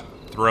captain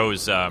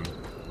throws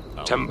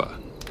timber.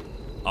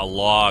 A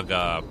log,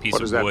 a piece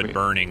of wood mean?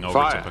 burning over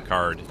Fire. to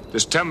Picard.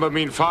 Does timber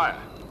mean fire?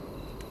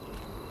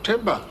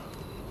 Timber.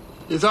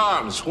 His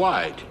arms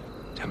wide.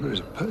 Timber is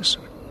a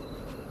person.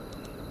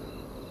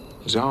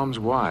 His arms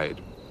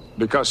wide.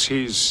 Because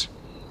he's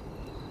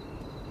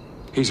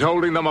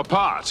holding them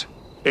apart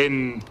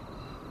in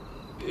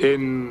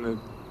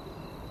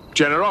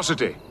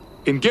generosity,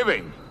 in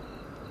giving,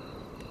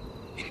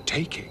 in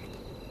taking.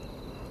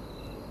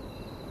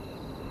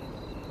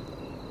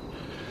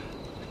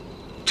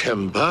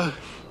 Timber.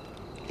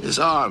 His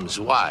arms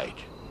wide.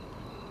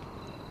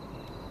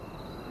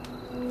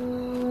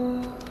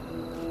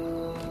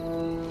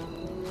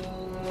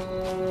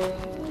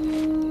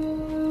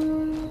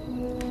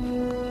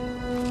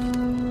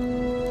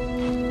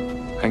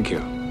 Thank you.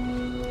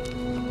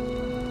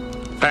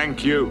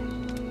 Thank you.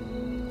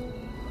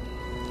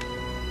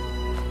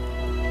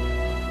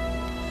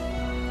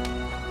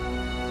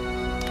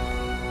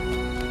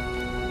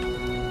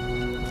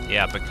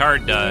 Yeah,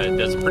 Picard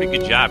does a pretty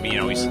good job. You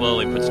know, he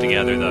slowly puts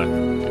together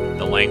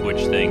the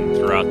language thing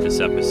throughout this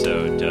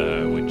episode,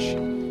 which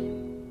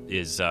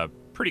is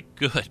pretty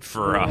good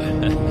for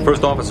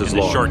First Officer's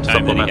the log. short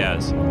time that he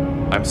has.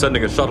 I'm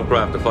sending a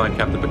shuttlecraft to find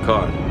Captain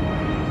Picard,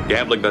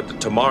 gambling that the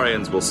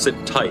Tamarians will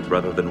sit tight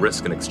rather than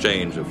risk an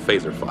exchange of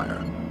phaser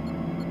fire.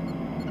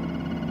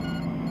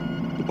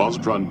 The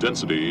positron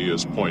density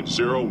is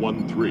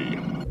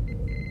 0.013.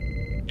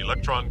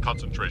 Electron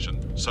concentration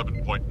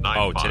 7.95.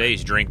 Oh,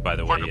 today's drink, by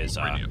the way, is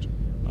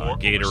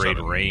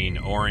Gatorade Rain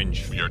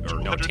Orange,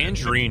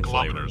 Tangerine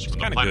flavor. It's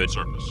kind of good.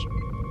 Surface.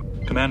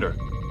 Commander,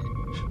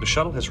 the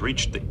shuttle has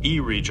reached the E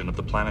region of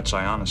the planet's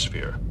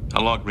ionosphere.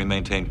 How long can we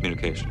maintain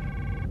communication?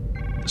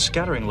 The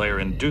scattering layer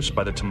induced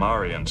by the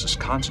Tamarians is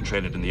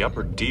concentrated in the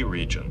upper D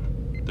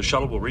region. The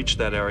shuttle will reach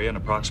that area in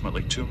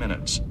approximately 2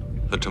 minutes.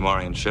 The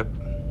Tamarian ship?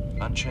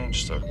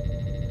 Unchanged, sir.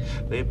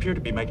 They appear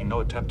to be making no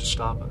attempt to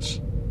stop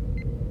us.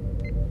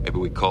 Maybe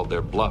we called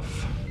their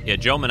bluff. Yeah,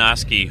 Joe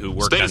Menosky, who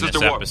worked on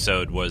this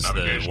episode, was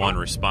the one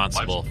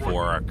responsible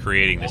for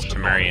creating this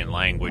Temerian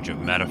language of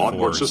metaphors.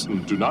 Onboard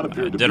systems do not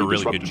appear to did be a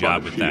really good disrupted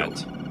job by with the field,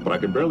 that. But I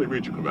can barely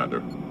read you, Commander.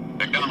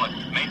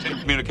 Maintain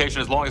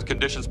communication as long as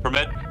conditions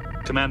permit.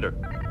 Commander,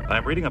 I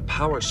am reading a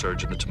power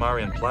surge in the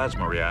Tamarian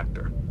plasma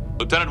reactor.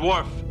 Lieutenant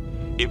Worf,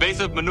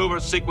 evasive maneuver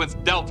sequence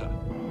Delta.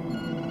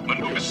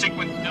 Maneuver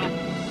sequence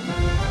Delta.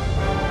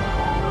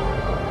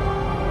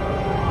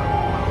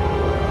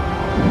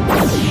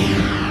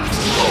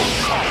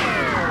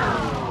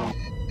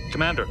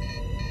 Commander,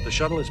 the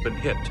shuttle has been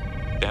hit.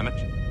 Damage?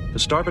 The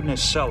starboard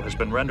nacelle has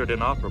been rendered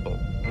inoperable.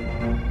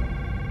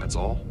 That's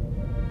all?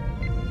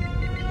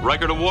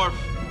 Riker to Worf.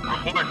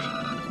 Report.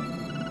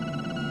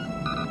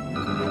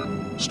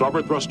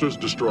 Starboard thrusters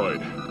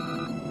destroyed.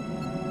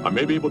 I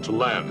may be able to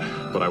land,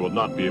 but I will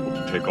not be able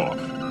to take off.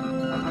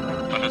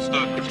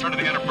 Understood. Return to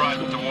the Enterprise,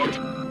 Mr. Worf.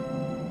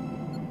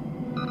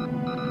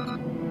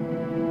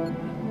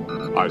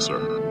 Aye,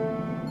 sir.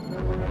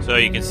 So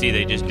you can see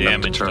they just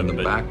damaged turn them,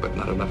 them back, but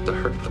not enough to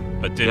hurt them.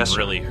 But didn't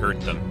really hurt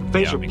them.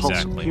 Phaser Yeah, pulse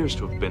exactly. appears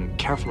to have been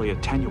carefully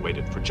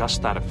attenuated for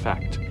just that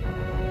effect.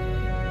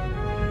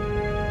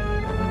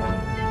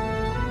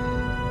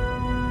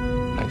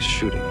 Nice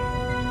shooting.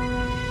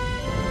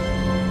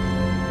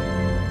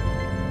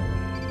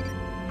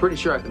 Pretty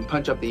sure I can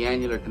punch up the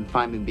annular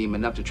confinement beam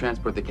enough to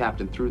transport the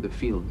captain through the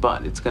field,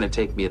 but it's going to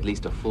take me at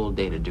least a full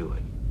day to do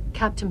it.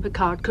 Captain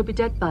Picard could be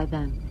dead by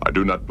then. I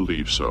do not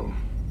believe so.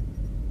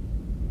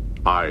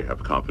 I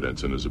have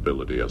confidence in his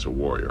ability as a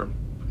warrior.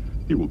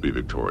 He will be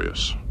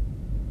victorious.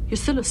 You're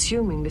still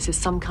assuming this is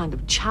some kind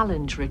of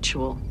challenge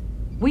ritual.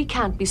 We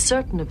can't be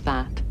certain of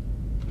that.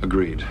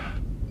 Agreed.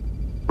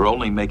 We're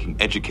only making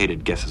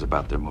educated guesses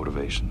about their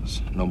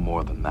motivations. No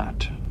more than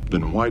that.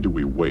 Then why do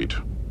we wait?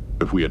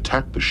 If we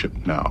attack the ship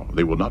now,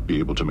 they will not be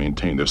able to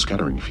maintain their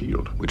scattering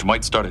field. Which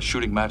might start a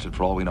shooting match and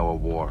for all we know a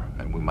war,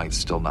 and we might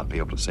still not be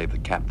able to save the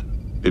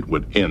captain. It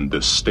would end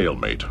this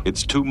stalemate.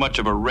 It's too much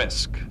of a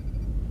risk.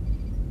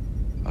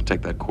 I'll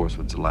take that course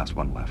when it's the last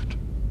one left.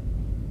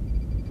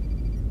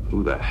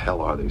 Who the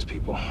hell are these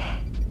people?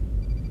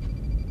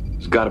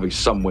 There's got to be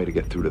some way to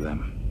get through to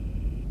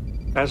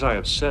them. As I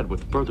have said,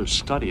 with further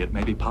study, it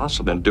may be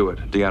possible. Then do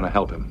it. Deanna,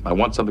 help him. I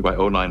want something by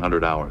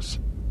 0900 hours.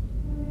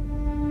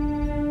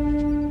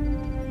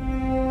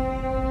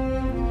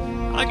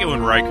 I like it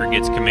when Riker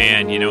gets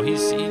command. You know, he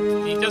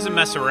doesn't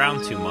mess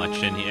around too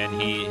much, and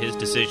his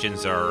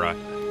decisions are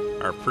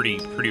are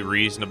pretty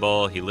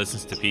reasonable. He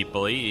listens to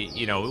people.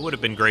 It would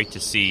have been great to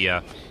see.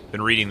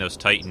 Been reading those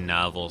Titan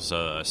novels,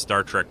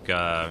 Star Trek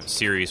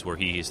series where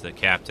he's the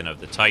captain of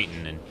the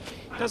Titan, and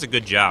he does a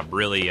good job.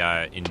 Really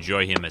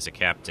enjoy him as a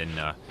captain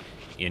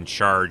in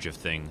charge of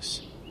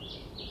things.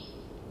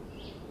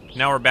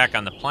 Now we're back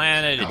on the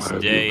planet. It's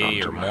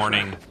day or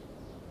morning.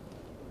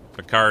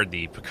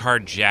 The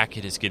Picard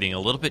jacket is getting a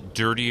little bit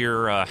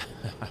dirtier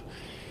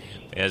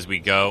as we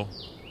go.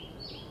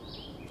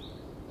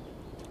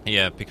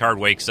 Yeah, Picard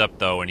wakes up,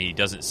 though, and he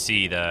doesn't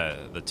see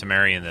the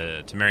Tamarian.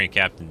 The Tamarian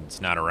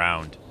captain's not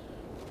around.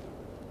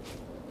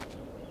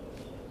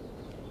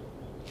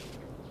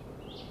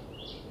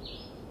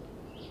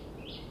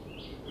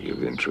 Forgive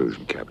the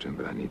intrusion, Captain,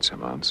 but I need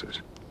some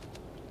answers.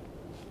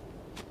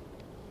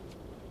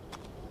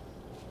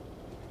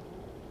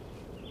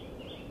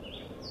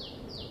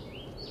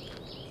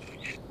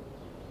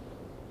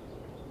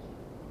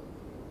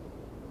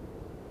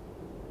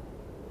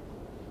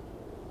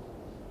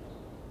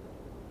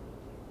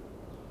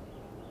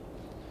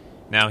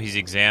 Now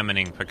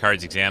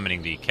Picard's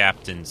examining the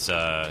captain's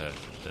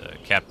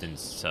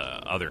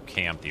other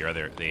camp,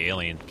 the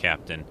alien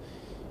captain,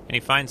 and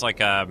he finds like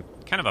a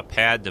kind of a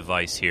pad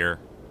device here.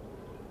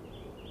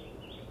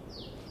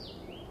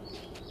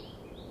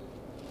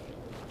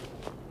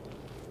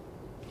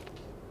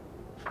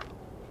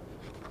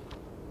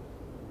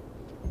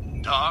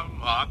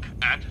 Darmok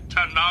at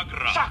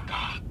Tanagra.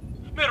 Shaka!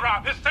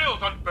 Mira, his sails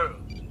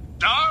unfurled.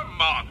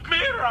 Darmok!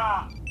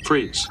 Mira!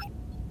 Freeze.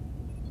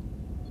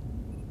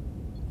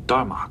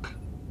 Darmok.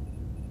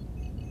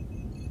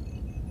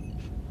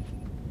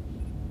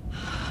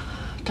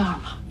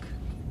 Darmok.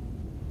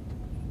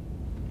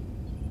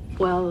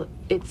 Well,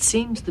 it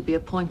seems to be a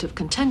point of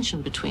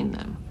contention between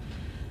them.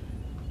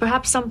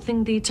 Perhaps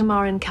something the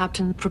Tamarian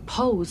captain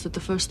proposed that the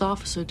first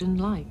officer didn't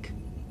like.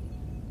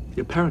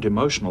 The apparent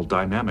emotional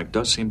dynamic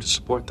does seem to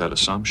support that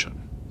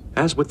assumption.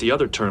 As with the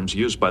other terms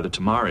used by the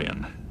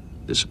Tamarian,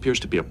 this appears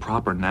to be a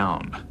proper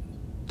noun.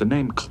 The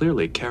name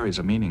clearly carries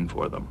a meaning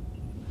for them.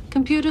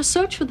 Computer,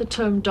 search for the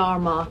term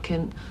Darmok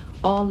in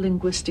all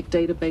linguistic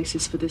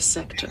databases for this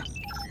sector.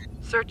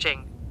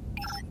 Searching.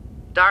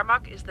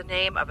 Darmok is the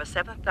name of a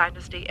 7th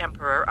Dynasty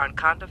emperor on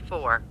Khanda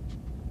 4,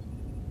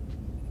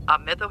 a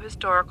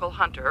mytho-historical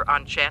hunter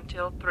on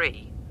Chantil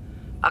 3,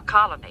 a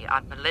colony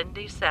on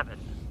Melindi 7,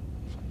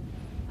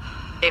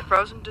 a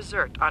frozen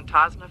desert on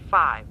Tasna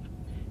 5,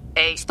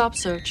 Stop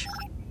search.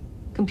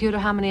 Computer,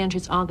 how many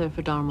entries are there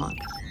for Darmok?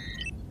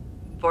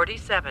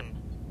 47.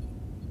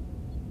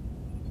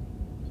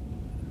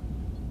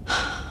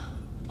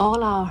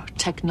 All our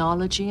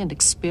technology and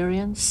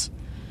experience,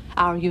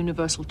 our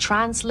universal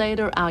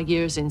translator, our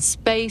years in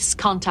space,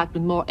 contact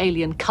with more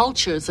alien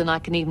cultures than I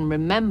can even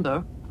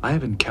remember. I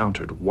have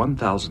encountered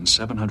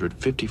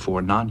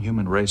 1,754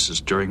 non-human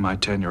races during my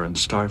tenure in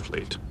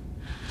Starfleet.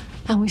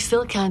 And we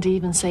still can't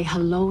even say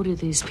hello to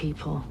these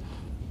people.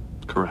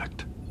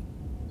 Correct.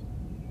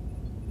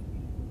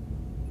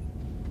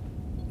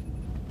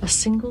 A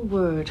single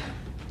word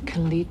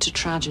can lead to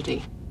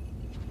tragedy.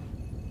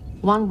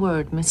 One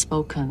word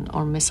misspoken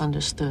or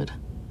misunderstood,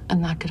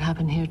 and that could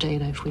happen here,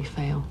 Data, if we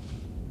fail.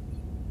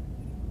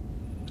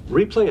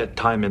 Replay at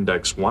time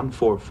index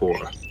 144.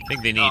 I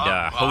think they need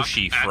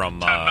Hoshi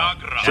from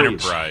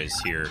Enterprise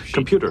here.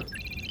 Computer,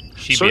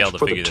 She'd be able to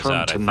figure this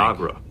out, search for the term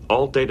Tanagra,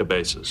 all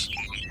databases.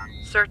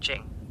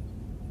 Searching.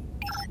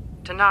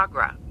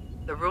 Tanagra,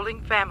 the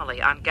ruling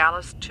family on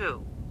Gallus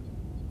 2,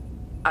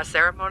 a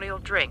ceremonial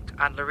drink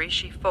on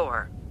Larishi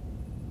 4,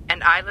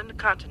 an island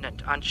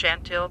continent on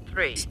Chantil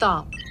 3.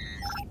 Stop.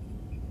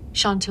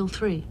 Chantil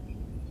 3.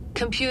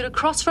 Computer,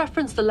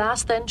 cross-reference the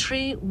last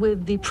entry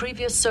with the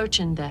previous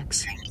search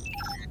index.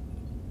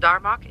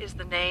 Darmok is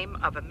the name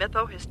of a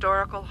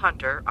mytho-historical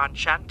hunter on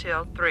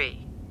Chantil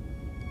 3.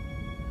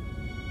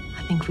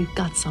 I think we've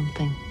got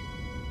something.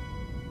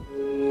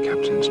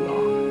 Captain's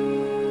log.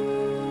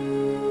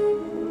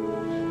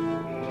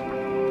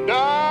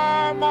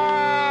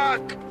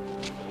 Darmok!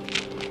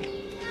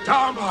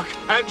 Darmok,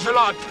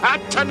 Angelot,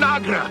 at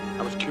Tanagra!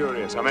 I was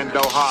curious. I'm in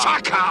Doha.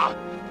 Shaka!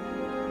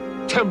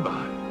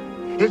 Timber.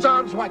 His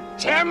arms wide.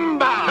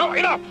 Timber! No,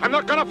 enough! I'm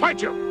not gonna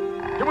fight you!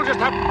 You will just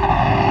have...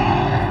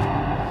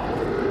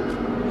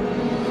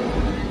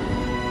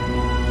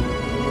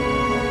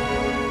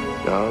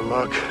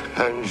 Darmok,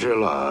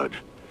 Angelot,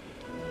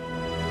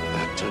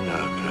 at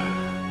Tanagra.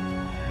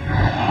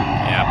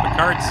 Yeah,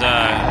 Picard's,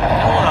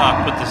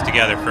 he'll put this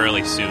together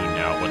fairly soon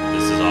now, what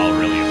this is all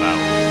really about.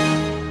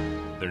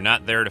 They're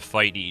not there to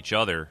fight each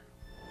other.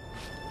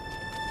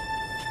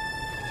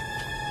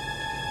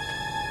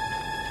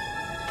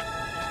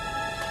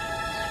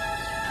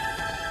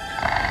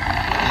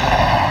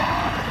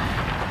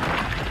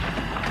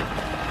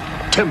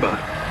 Timber,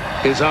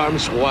 his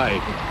arms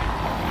wide.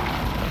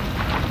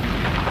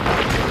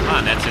 Come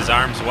on, that's his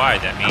arms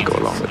wide. That means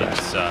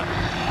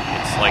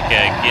it's like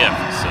a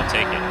gift, so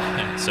take it.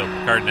 And so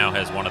Picard now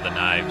has one of the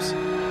knives.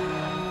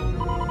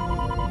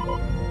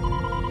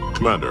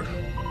 Commander,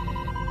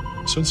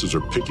 sensors are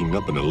picking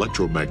up an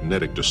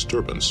electromagnetic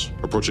disturbance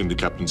approaching the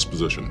captain's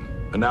position.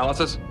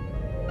 Analysis?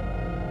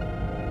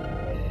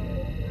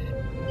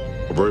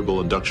 A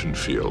variable induction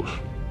field,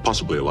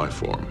 possibly a life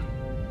form.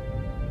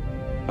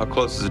 How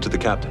close is it to the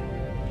captain?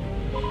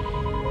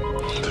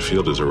 The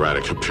field is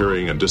erratic,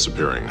 appearing and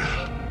disappearing,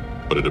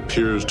 but it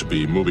appears to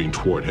be moving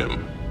toward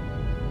him.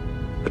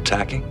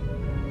 Attacking?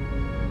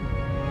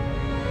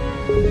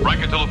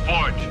 Riker to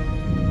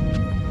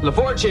LaForge.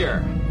 LaForge here.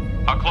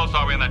 How close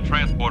are we in that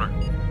transporter?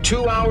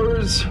 2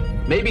 hours,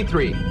 maybe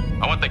 3.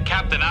 I want the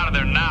captain out of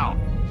there now.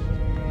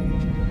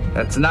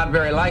 That's not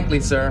very likely,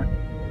 sir.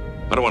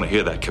 I don't want to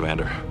hear that,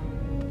 Commander.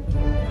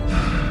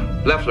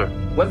 Leffler,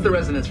 what's the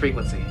resonance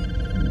frequency?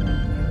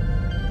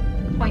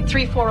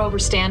 0.34 over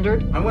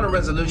standard. I want a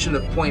resolution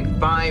of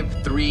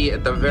 0.53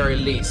 at the very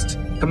least.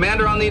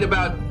 Commander, I'll need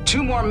about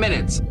 2 more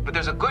minutes, but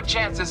there's a good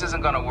chance this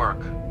isn't gonna work.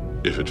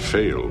 If it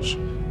fails...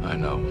 I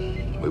know.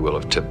 We will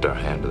have tipped our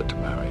hand to the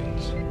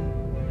Temerians.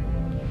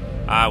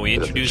 We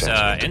introduce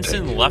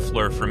Ensign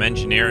Leffler from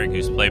Engineering,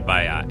 who's played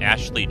by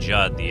Ashley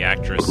Judd, the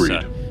actress.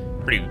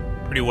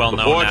 Pretty well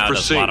known now,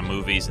 does a lot of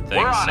movies and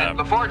things. We're on it.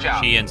 LaForge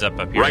out. She ends up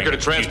appearing Riker to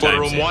transporter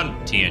room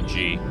 1.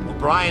 TNG.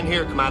 O'Brien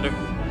here, Commander.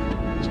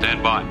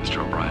 Stand by,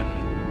 Mr. O'Brien.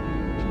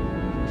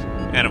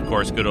 And, of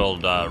course, good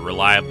old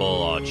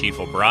reliable Chief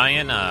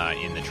O'Brien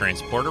in the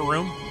transporter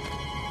room.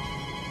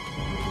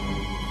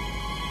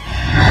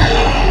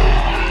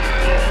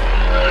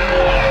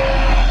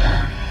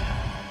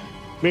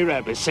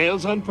 Mirab,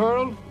 sails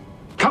unfurled?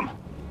 Come!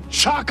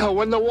 Shaka,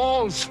 when the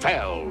walls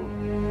fell!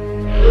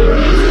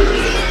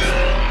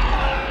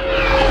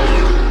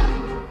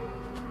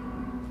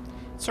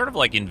 Sort of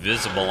like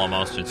invisible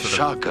almost, and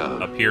sort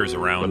of appears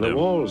around when him. The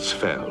walls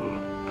fell.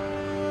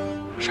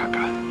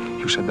 Shaka,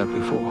 you said that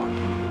before.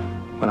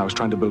 When I was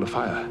trying to build a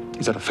fire.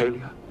 Is that a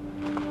failure?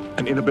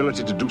 An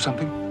inability to do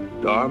something?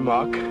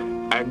 Darmok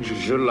and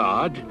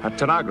Jalad at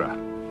Tanagra.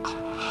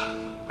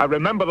 I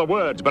remember the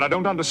words, but I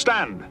don't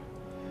understand.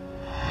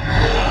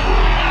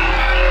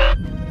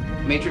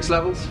 Matrix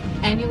levels?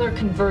 Annular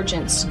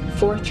convergence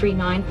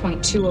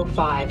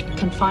 439.205.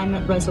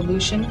 Confinement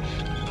resolution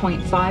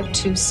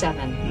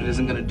 0.527. It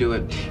isn't going to do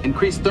it.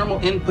 Increase thermal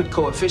input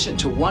coefficient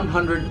to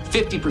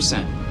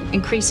 150%.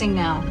 Increasing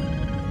now.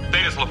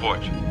 Status,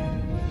 LaForge.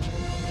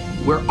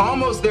 We're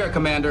almost there,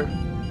 Commander.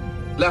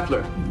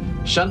 Leffler,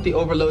 shunt the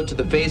overload to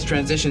the phase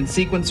transition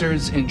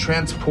sequencers in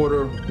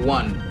Transporter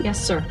 1. Yes,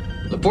 sir.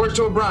 LaForge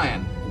to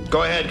O'Brien.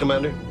 Go ahead,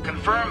 Commander.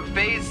 Confirm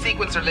phase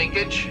sequencer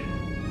linkage.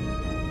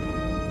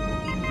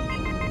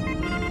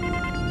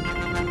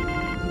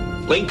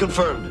 Link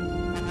confirmed.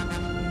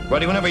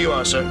 Ready whenever you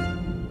are, sir.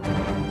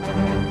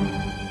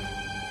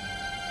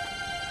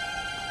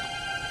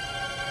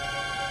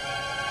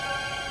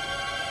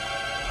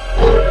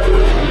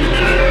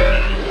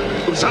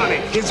 Uzani,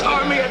 his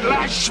army at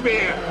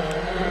Lashmere!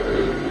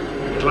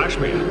 At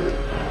Lashmere?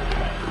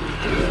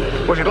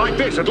 Was it like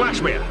this at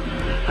Lashmere?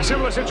 A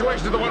similar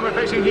situation to the one we're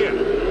facing here.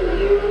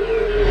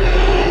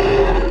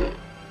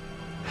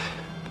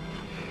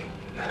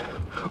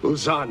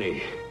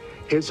 Uzani,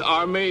 his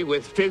army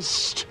with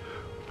fist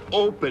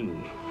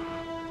open.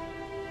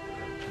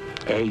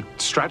 A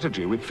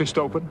strategy with fist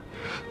open?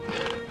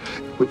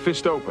 With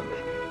fist open.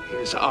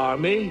 His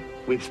army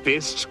with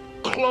fists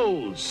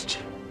closed.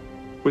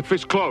 With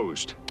fist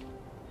closed.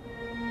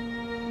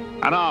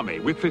 An army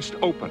with fist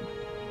open.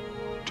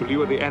 To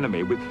lure the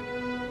enemy with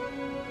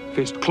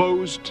fist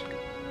closed.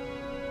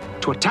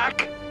 To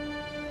attack?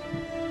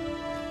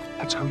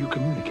 That's how you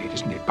communicate,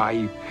 isn't it?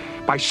 By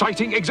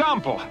citing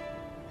example.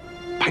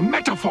 By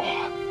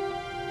metaphor.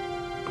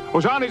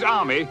 Ozani's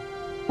army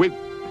with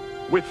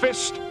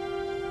fist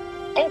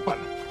open.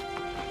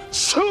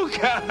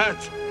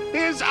 Sukat!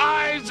 His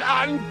eyes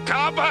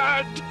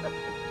uncovered!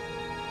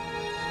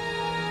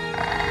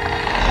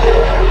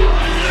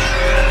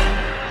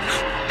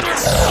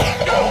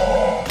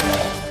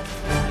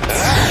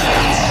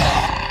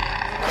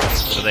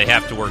 So they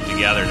have to work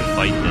together to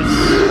fight this.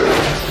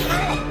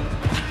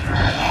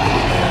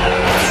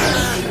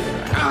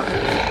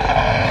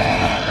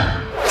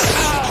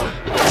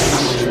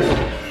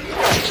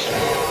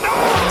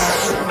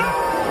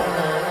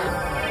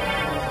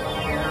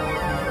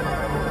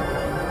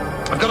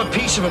 I've got a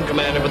piece of him,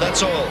 Commander, but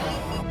that's all.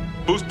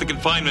 Boost the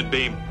confinement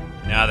beam.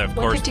 Now they're, of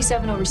course,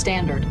 157 over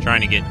standard.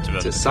 trying to get to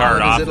the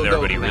card off there,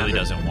 but he really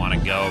doesn't want to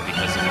go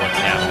because of what's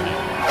happening.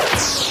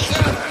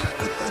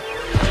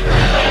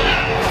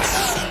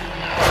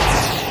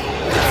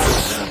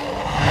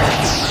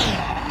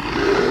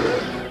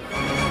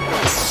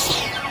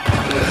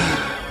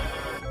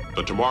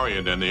 The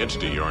Tamarian and the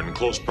entity are in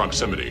close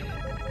proximity.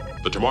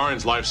 The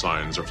Tamarian's life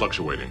signs are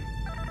fluctuating.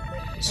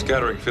 The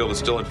scattering field is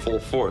still in full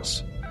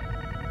force.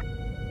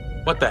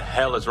 What the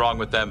hell is wrong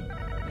with them?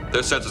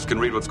 Their sensors can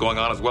read what's going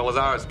on as well as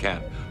ours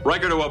can.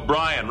 Riker to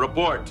O'Brien,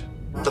 report.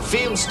 The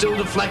field's still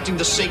deflecting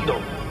the signal.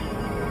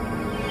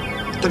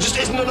 There just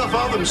isn't enough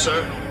of them,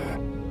 sir.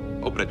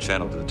 Open a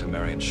channel to the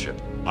Temerian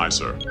ship. Aye,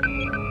 sir.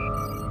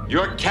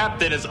 Your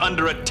captain is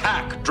under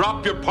attack.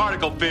 Drop your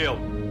particle field.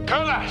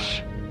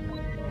 Kalash!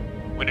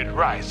 When it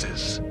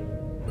rises.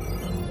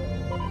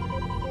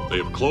 They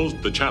have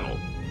closed the channel.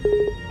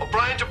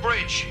 O'Brien to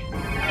bridge.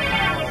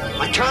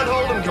 I can't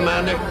hold him,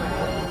 Commander.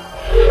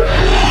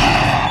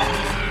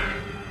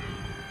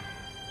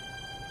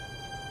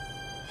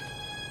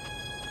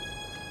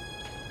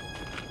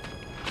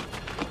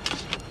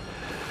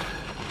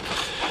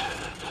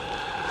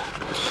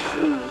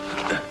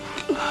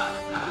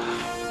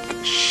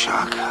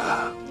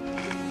 Shaka.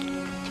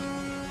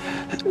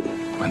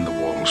 When the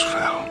walls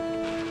fell.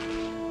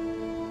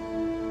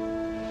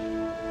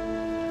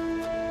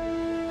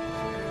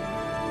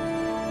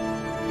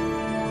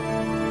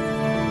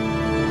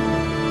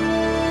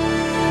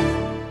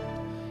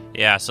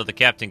 Yeah, so the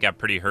captain got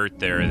pretty hurt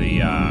there. The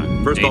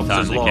First Nathan,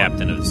 officer's the log,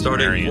 captain of the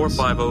starting Sumerians.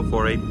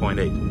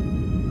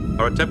 45048.8.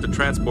 Our attempt to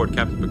transport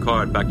Captain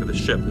Picard back to the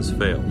ship has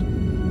failed.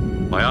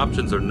 My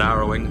options are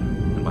narrowing,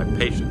 and my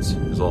patience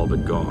is all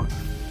but gone.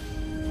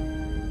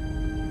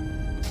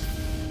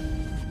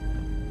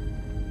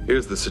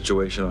 Here's the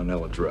situation on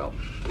Eladrel.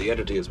 The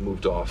entity has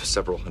moved off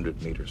several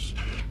hundred meters.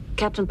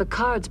 Captain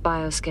Picard's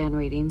bioscan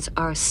readings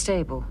are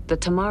stable. The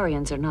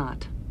Tamarians are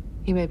not.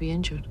 He may be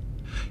injured.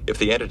 If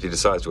the entity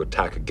decides to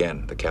attack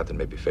again, the captain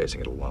may be facing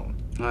it alone.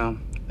 Well,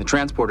 the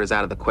transporter's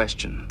out of the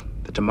question.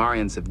 The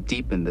Tamarians have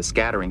deepened the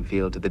scattering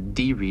field to the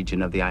D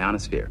region of the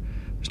ionosphere.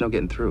 There's no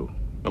getting through.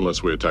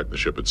 Unless we attack the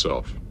ship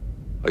itself.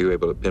 Are you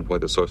able to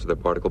pinpoint the source of their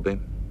particle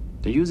beam?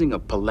 They're using a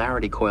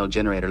polarity coil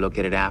generator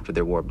located after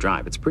their warp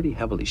drive. It's pretty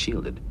heavily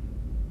shielded.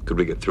 Could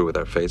we get through with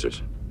our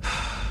phasers?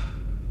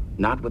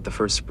 Not with the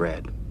first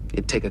spread.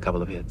 It'd take a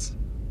couple of hits.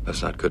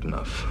 That's not good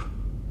enough.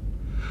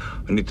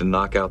 I need to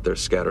knock out their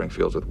scattering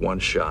fields with one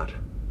shot.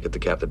 Get the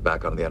captain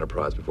back on the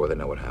Enterprise before they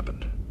know what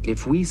happened.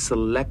 If we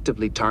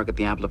selectively target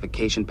the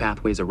amplification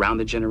pathways around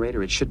the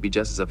generator, it should be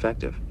just as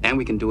effective. And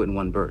we can do it in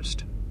one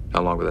burst.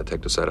 How long would that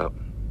take to set up?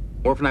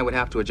 Worf and I would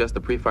have to adjust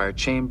the pre-fire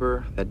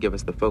chamber. That'd give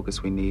us the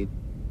focus we need.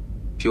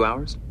 A few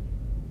hours?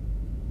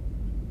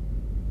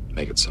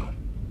 Make it so.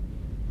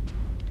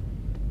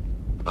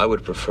 I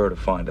would prefer to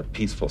find a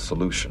peaceful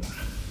solution.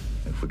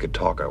 If we could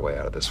talk our way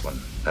out of this one,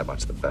 that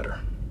much the better.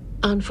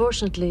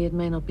 Unfortunately, it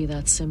may not be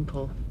that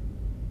simple.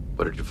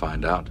 What did you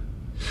find out?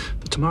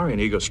 The Tamarian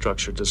ego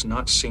structure does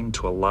not seem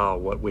to allow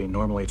what we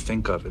normally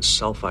think of as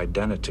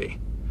self-identity.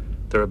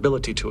 Their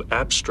ability to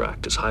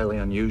abstract is highly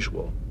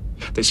unusual.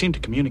 They seem to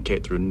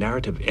communicate through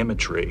narrative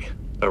imagery,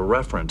 a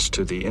reference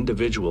to the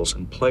individuals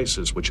and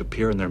places which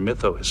appear in their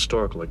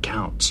mytho-historical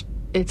accounts.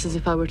 It's as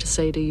if I were to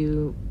say to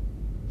you,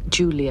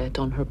 Juliet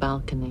on her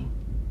balcony.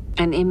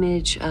 An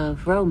image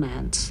of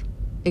romance.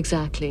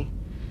 Exactly.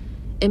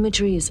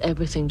 Imagery is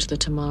everything to the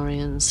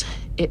Tamarians.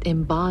 It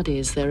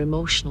embodies their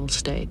emotional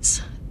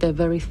states, their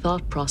very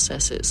thought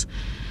processes.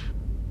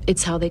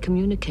 It's how they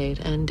communicate,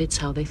 and it's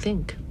how they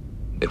think.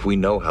 If we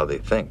know how they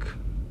think,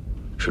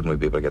 shouldn't we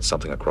be able to get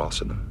something across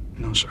to them?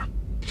 No, sir.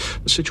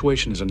 The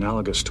situation is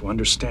analogous to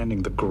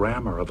understanding the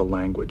grammar of a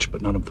language,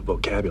 but none of the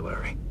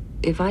vocabulary.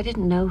 If I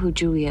didn't know who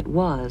Juliet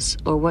was,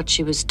 or what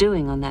she was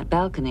doing on that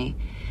balcony,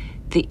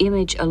 the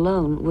image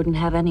alone wouldn't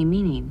have any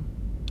meaning.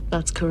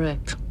 That's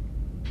correct.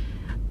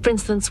 For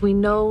instance, we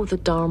know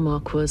that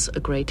Darmok was a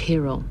great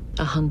hero,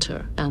 a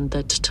hunter, and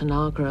that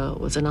Tanagra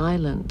was an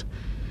island.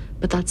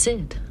 But that's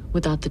it.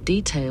 Without the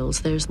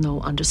details, there's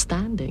no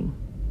understanding.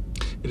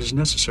 It is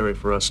necessary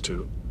for us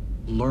to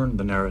learn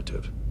the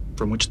narrative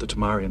from which the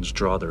Tamarians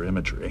draw their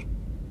imagery.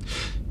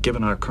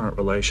 Given our current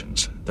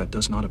relations, that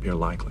does not appear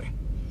likely.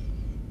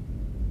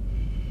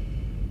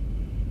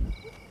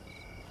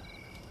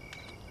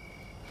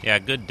 Yeah,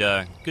 good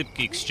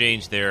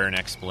exchange there, an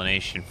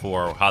explanation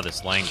for how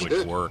this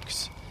language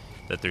works.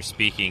 That they're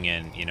speaking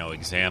in,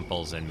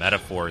 examples and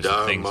metaphors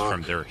of things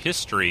from their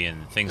history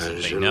and things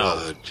that they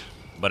know.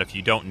 But if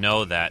you don't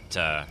know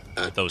that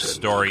those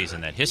stories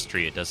and that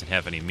history, it doesn't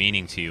have any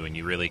meaning to you, and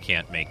you really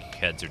can't make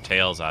heads or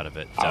tails out of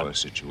it. Our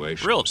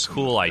situation. Real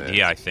cool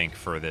idea, I think,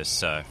 for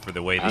this, for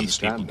the way these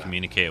people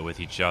communicate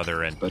with each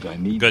other, and but I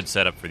need good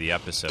setup for the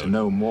episode. To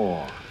know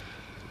more,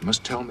 you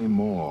must tell me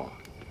more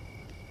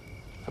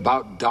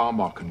about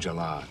Darmok and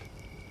Jalad.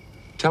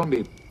 Tell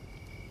me.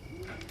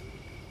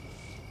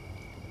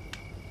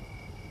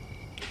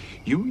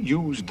 You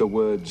used the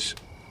words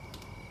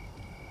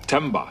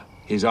Temba,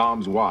 his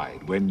arms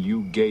wide, when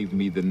you gave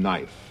me the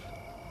knife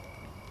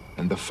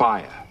and the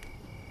fire.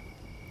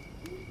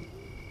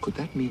 Could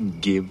that mean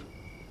give?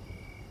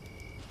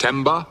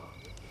 Temba,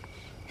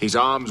 his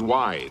arms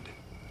wide.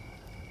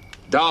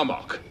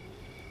 Darmok.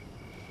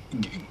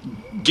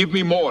 Give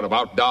me more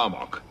about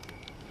Darmok.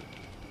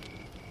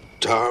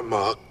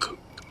 Darmok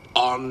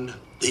on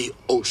the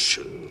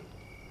ocean.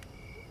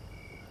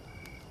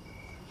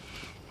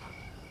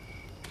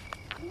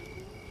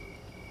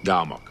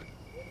 Darmok.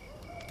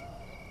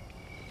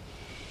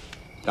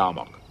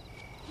 Darmok.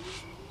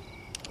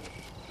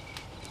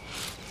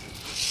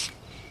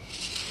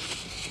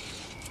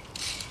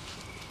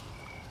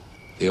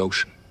 The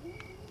ocean.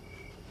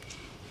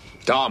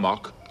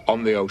 Darmok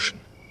on the ocean.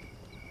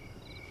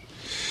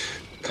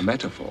 A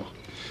metaphor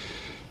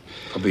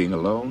for being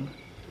alone,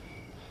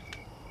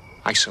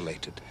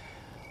 isolated.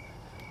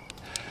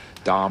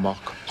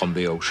 Darmok on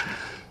the ocean.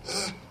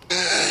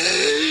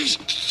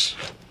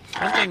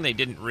 One thing they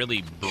didn't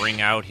really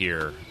bring out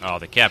here,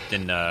 the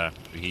captain,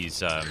 he's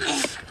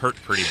hurt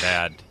pretty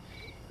bad,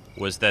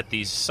 was that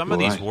some of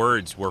these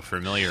words we're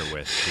familiar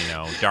with.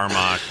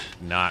 Darmok,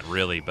 not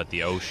really, but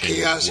the ocean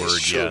word,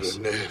 yes.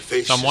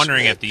 So I'm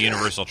wondering if the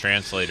Universal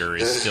Translator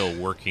is still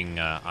working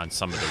on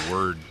some of the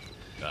word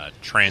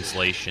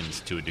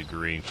translations to a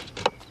degree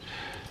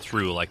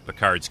through, like,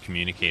 Picard's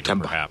communicator,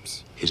 Temba,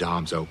 perhaps. His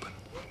arms open.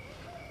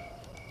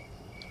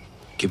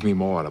 Give me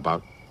more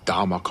about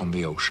Darmok on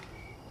the ocean.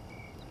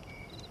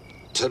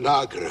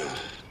 Tanagra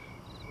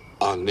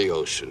on the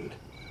ocean.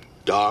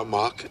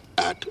 Darmok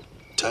at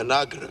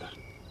Tanagra.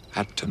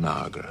 At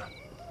Tanagra.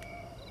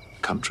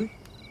 Country?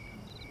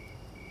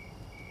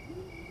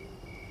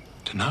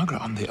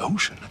 Tanagra on the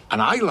ocean. An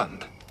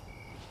island.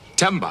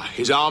 Temba,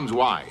 his arms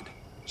wide.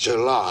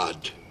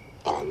 Jalad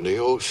on the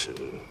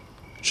ocean.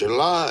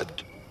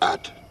 Jalad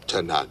at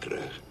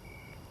Tanagra.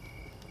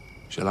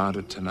 Jalad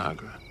at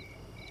Tanagra.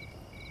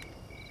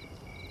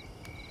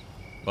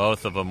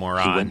 Both of them were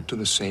on. He went to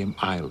the same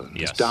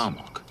island as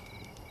Darmok.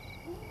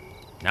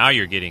 Now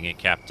you're getting it,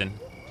 Captain.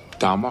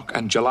 Darmok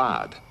and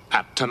Jalad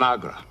at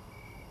Tanagra.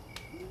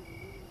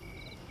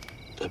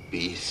 The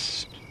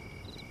beast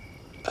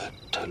at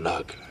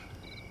Tanagra.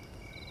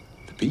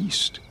 The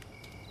beast?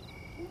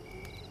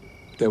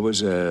 There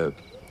was a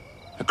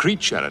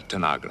creature at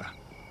Tanagra.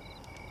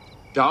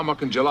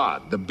 Darmok and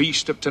Jalad, the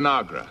beast of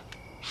Tanagra.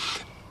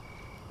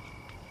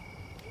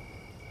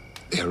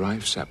 They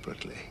arrived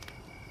separately.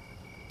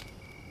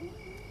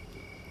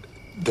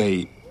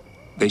 They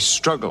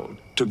struggled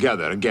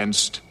together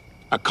against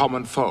a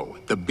common foe,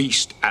 the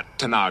beast at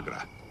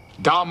Tanagra.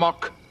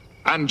 Darmok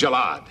and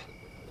Jalad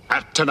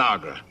at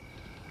Tanagra.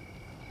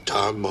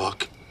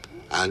 Darmok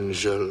and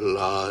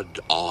Jalad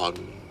on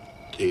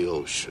the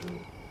ocean.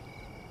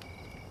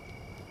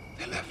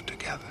 They left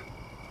together.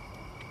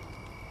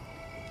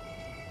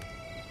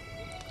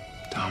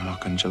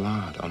 Darmok and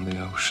Jalad on the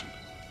ocean.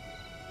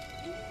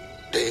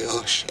 The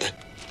ocean.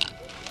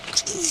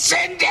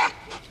 Cinder!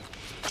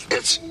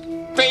 Its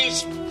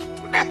face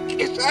black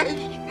as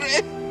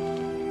ice.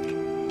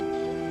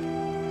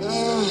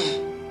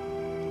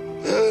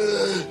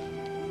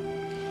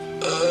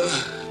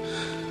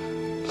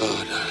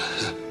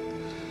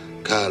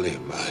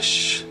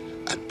 Kalimash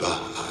at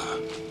Baha.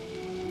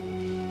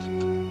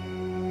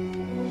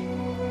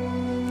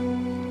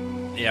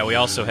 Yeah, we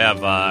also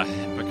have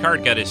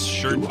Picard got his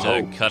shirt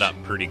cut up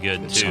pretty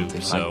good too.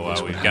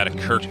 So we've got a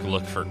Kirk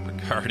look for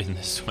Picard in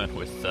this one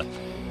with the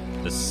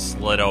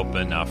slit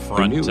open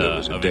front you knew there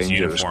was a of his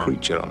dangerous uniform.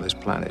 creature on this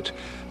planet,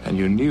 and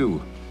you knew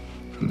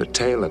from the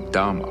tale of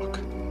Darmok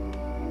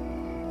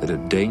that a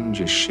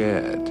danger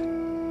shared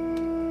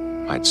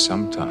might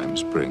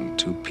sometimes bring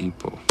two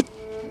people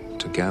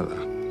together.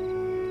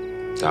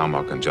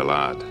 Darmok and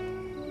Jalad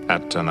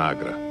at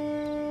Tanagra.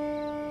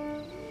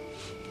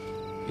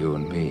 You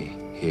and me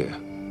here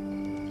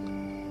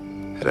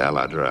at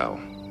Aladrel.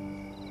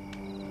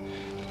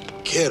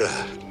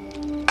 Kira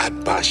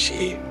at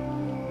Bashi.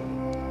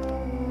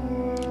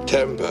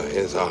 Temba,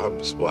 his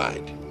arms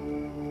wide.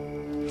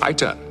 I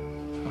turn.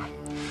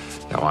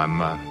 No,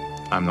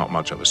 I'm not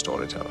much of a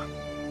storyteller.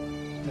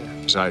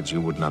 Besides,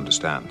 you wouldn't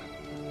understand.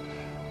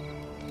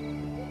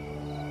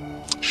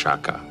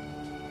 Shaka,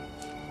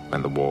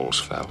 when the walls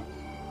fell.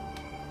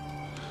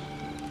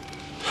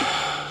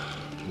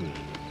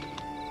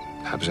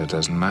 Perhaps it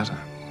doesn't matter.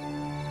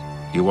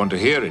 You want to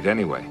hear it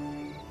anyway.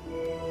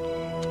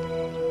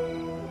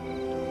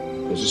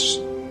 There's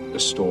a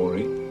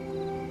story,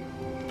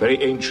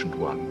 very ancient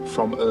one,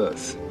 from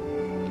Earth.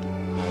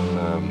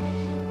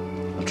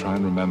 I'll try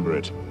and remember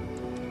it.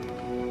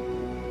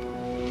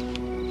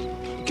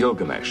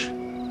 Gilgamesh,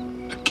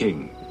 a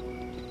king.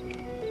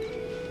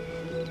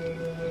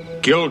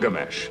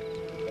 Gilgamesh,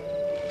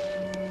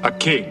 a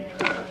king,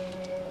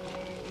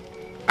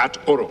 at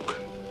Uruk.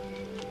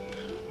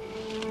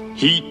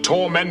 He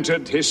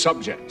tormented his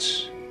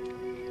subjects.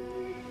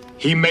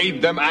 He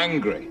made them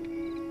angry.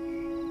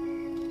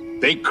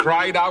 They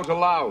cried out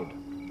aloud,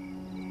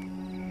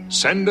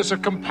 "Send us a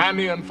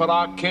companion for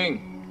our king.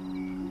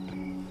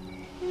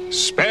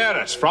 Spare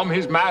us from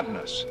his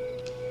madness."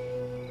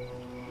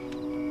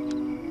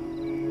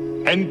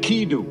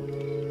 Enkidu,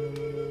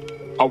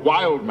 a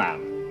wild man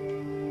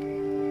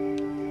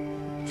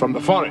from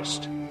the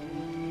forest,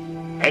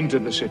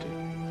 entered the city.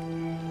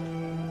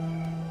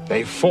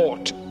 They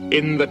fought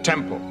in the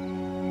temple.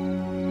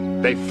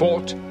 They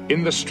fought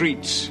in the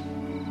streets.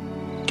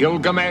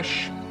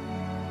 Gilgamesh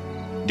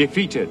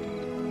defeated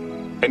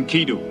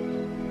Enkidu.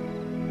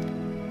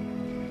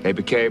 They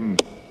became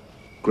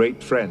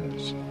great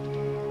friends.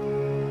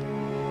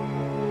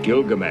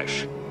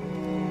 Gilgamesh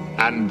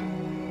and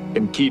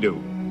Enkidu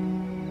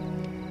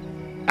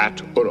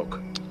at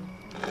Uruk.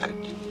 At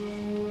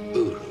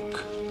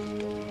Uruk.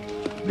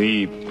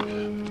 The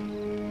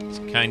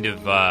kind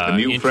of the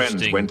new friends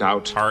interesting went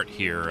out part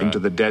here. into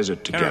the desert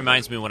Kind together. of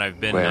reminds me when I've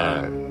been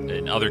where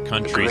in other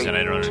countries and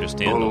I don't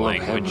understand the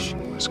language.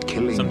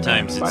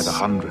 Sometimes by it's the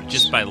hundreds.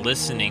 just by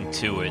listening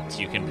to it,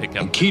 you can pick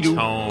up the Enkidu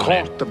tone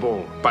caught the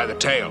bull by the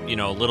tail. You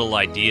know, little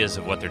ideas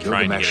of what they're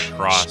trying to get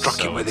across. Struck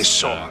him with his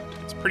sword.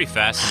 It's pretty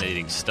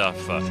fascinating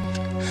stuff.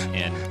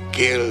 And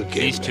Gil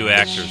these two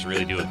actors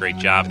really do a great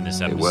job in this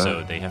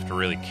episode. They have to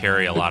really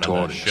carry a lot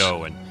of the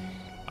show, and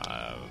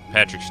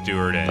Patrick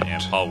Stewart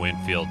and Paul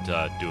Winfield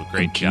do a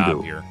great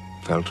job here.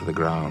 Fell to the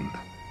ground,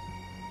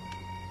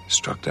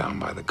 struck down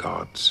by the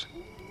gods,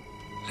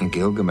 and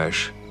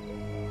Gilgamesh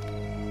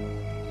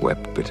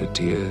wept bitter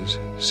tears,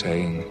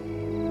 saying,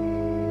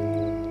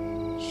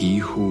 "He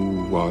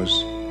who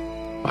was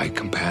my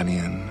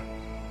companion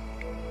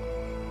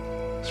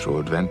through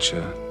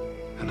adventure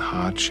and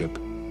hardship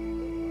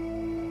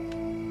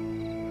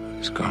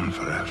is gone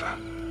forever."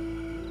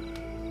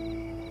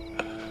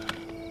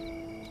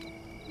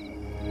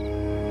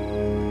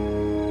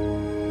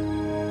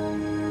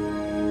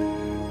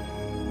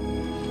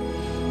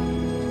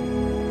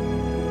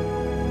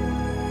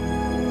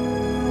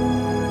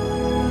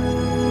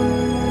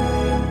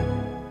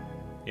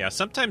 Yeah,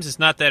 sometimes it's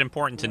not that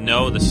important to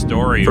know the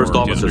story First or to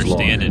officer's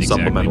understand log, it exactly,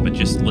 supplemental. but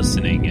just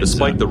listening is,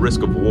 Despite the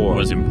risk of war,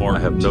 was important.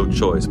 I have no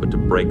choice but to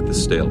break the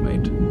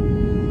stalemate.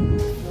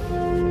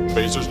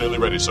 Phasers nearly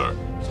ready, sir.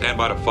 Stand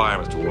by to fire,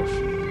 Mr.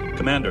 Worf.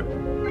 Commander,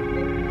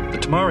 the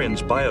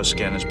Tamarian's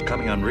bioscan is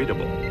becoming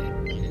unreadable.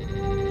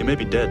 He may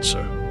be dead,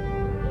 sir.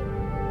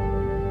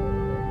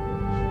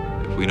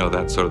 If we know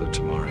that, so do the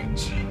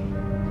Tamarians.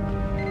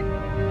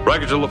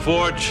 Riker to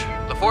LaForge.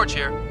 LaForge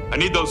here. I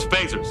need those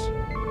phasers.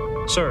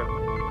 Sir,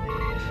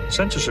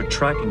 sensors are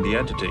tracking the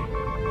entity.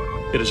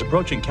 It is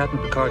approaching Captain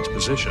Picard's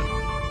position.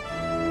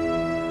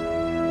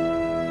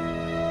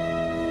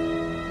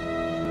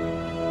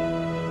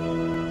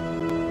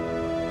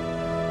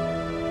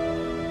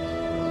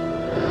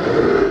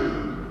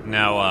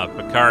 Now,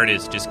 Picard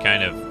is just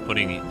kind of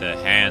putting the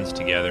hands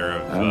together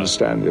of I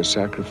understand your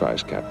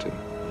sacrifice, Captain.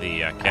 the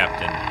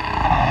captain.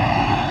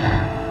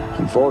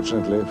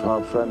 Unfortunately, if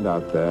our friend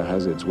out there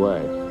has its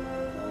way,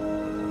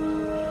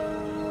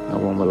 no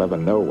one will ever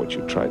know what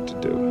you tried to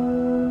do.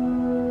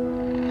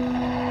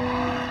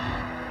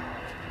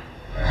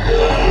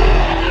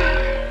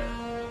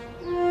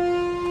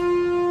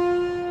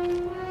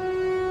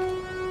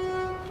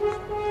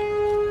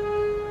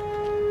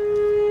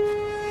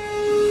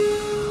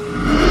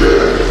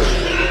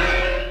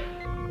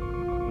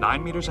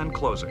 Meters and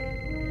closing.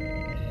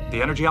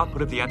 The energy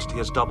output of the entity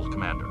has doubled,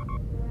 Commander.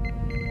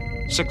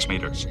 6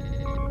 meters.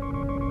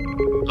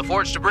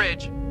 LaForge to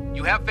bridge.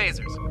 You have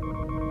phasers.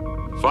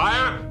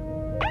 Fire!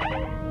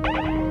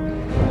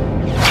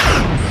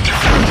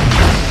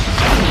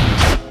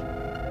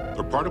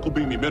 The particle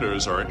beam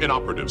emitters are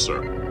inoperative,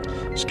 sir.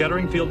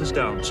 Scattering field is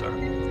down, sir.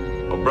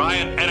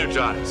 O'Brien,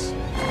 energize.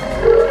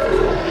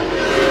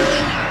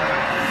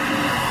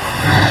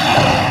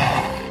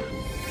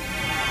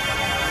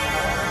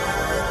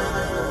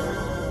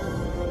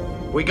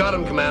 We got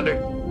him, Commander.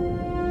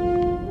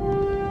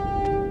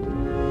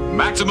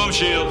 Maximum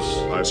shields.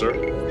 Aye, sir.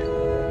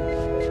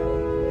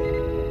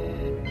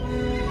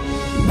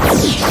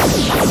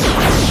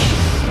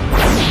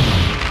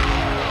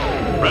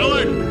 Red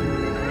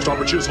alert!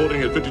 Starboard shields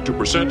holding at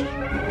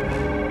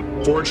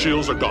 52%. Forward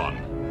shields are gone.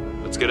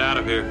 Let's get out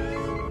of here.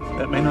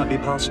 That may not be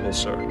possible,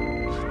 sir.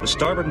 The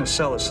starboard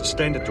nacelle has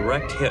sustained a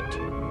direct hit.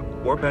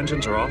 Warp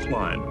engines are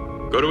offline.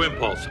 Go to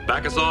impulse.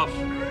 Back us off.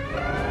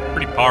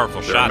 Pretty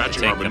powerful They're shot to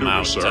matching take our them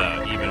maneuvers,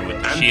 out, sir. even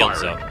with the And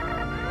shields firing. up.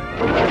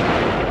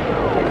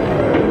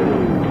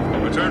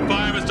 Return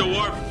fire, Mr.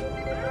 Worf.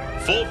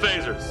 Full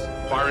phasers.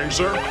 Firing,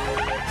 sir.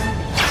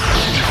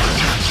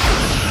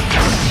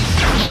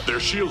 Their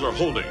shields are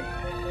holding.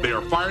 They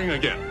are firing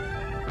again.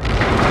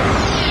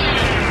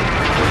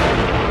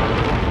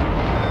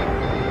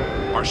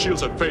 Our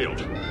shields have failed.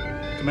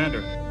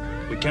 Commander,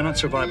 we cannot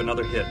survive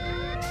another hit.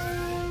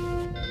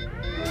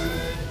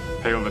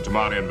 Hail the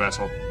Tamarian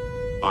vessel.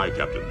 Aye,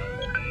 Captain.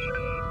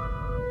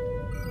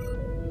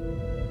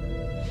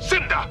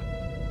 Cinder!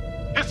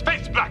 His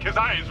face black, his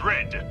eyes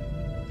red.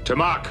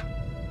 Tamak.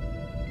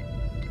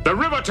 The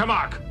river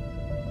Tamak.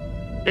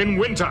 In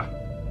winter.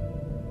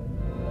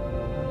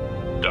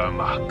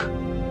 Darmok.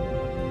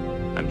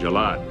 And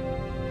Jalad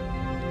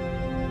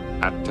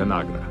at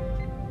Tanagra.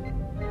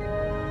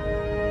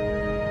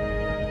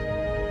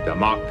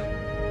 Damak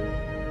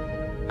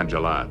and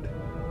Jalad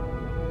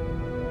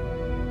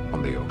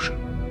on the ocean.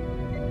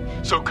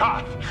 So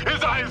Koth,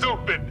 his eyes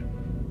open.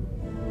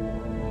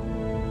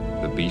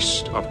 The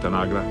beast of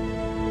Tanagra.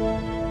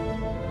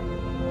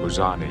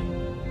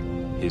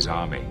 Uzani, his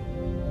army.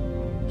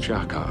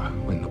 Shaka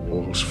when the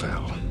walls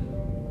fell.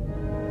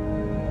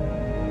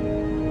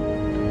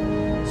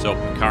 So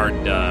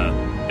Picard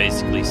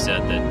basically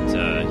said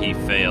that he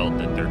failed,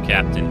 that their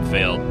captain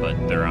failed, but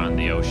they're on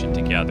the ocean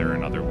together,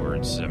 in other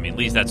words. I mean, at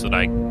least that's what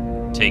I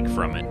take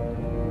from it.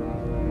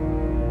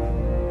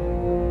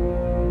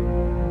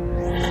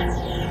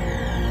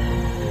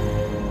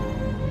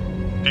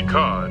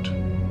 Picard,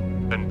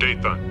 and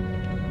Dathan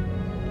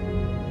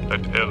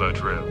and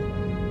Eladriel.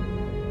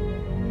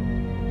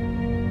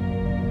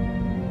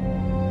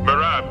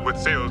 Marab with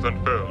sails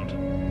unfurled.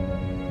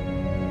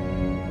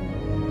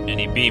 And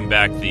he beamed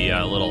back the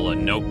little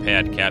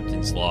notepad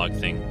captain's log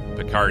thing.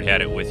 Picard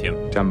had it with him.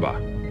 Timba.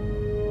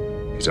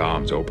 His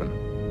arms open.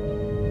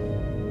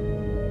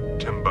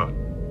 Timba.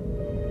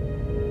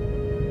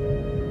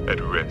 At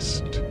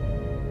rest.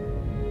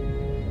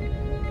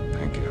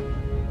 Thank you.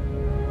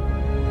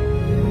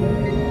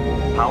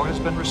 Power has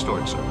been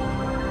restored, sir.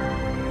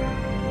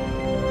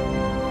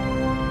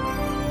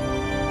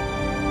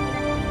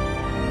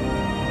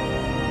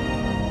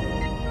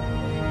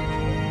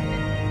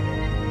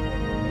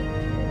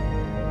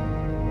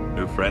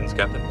 New friends,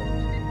 Captain?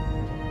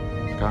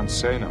 Can't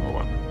say, number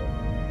one.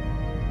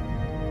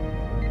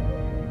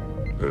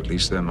 But at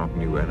least they're not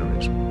new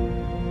enemies.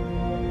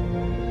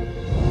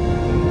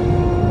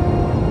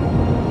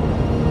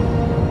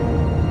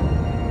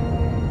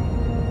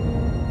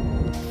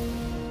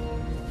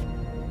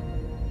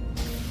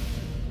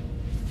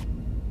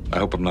 I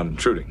hope I'm not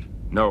intruding.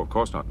 No, of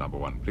course not, number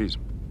one. Please.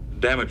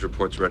 Damage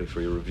report's ready for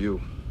your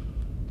review.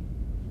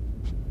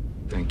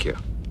 Thank you.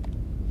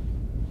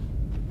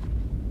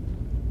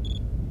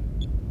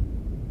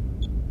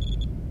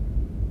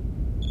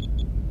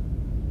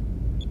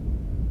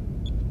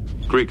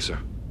 Greek, sir.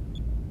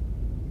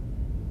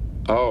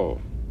 Oh.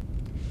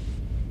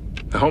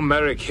 The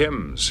Homeric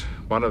hymns,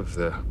 one of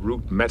the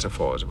root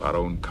metaphors of our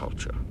own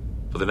culture.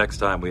 For the next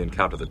time we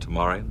encounter the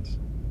Tamarians?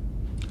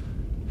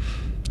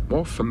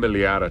 More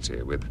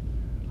familiarity with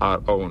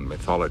our own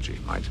mythology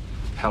might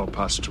help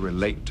us to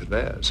relate to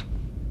theirs.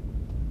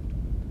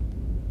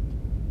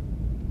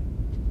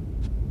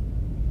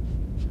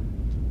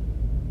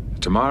 The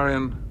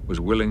Tamarian was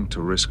willing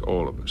to risk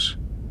all of us,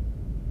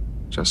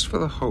 just for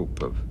the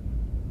hope of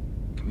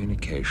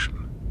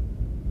communication,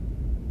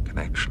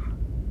 connection.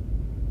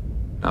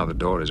 Now the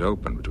door is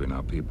open between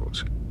our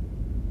peoples.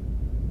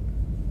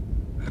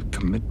 That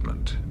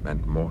commitment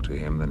meant more to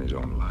him than his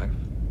own life.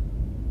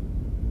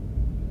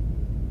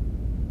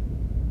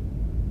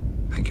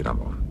 Thank you,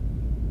 number one.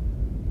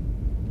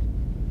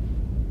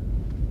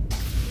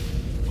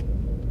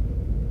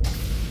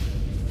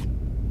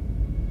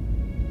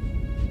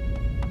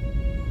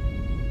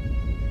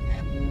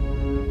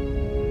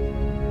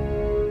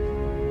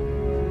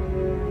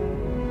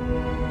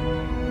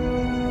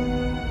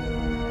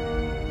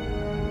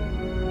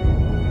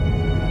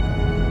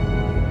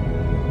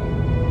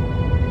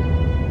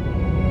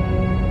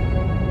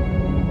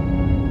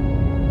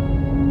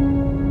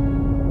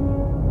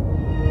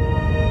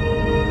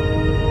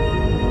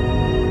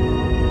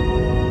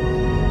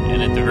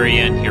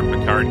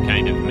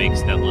 Kind of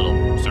makes that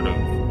little sort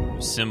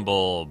of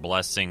symbol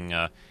blessing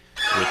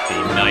with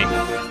the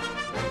knife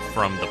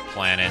from the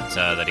planet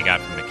that he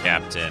got from the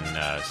captain,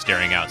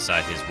 staring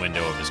outside his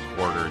window of his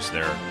quarters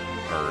there,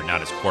 or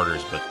not his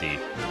quarters, but the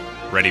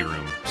ready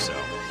room. So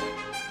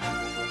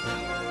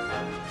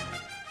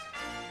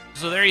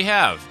there you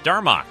have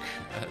Darmok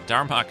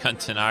on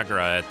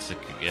Tanagra.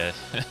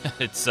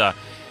 It's a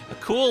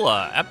cool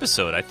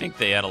episode. I think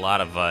they had a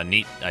lot of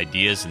neat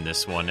ideas in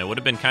this one. It would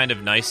have been kind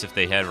of nice if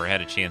they had ever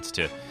had a chance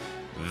to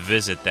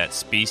visit that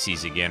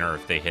species again, or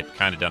if they had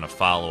kind of done a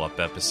follow-up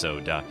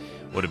episode.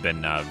 Would have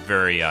been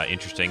very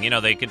interesting. You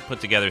know, they could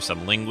put together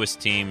some linguist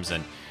teams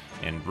and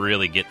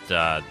really get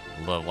the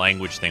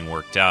language thing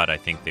worked out. I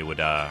think they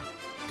would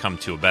come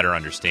to a better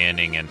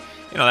understanding. And,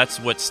 you know, that's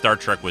what Star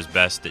Trek was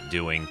best at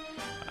doing.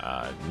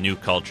 New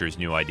cultures,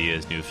 new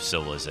ideas, new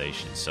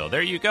civilizations. So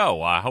there you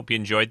go. I hope you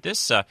enjoyed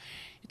this.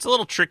 It's a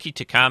little tricky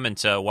to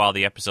comment while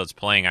the episode's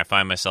playing. I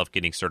find myself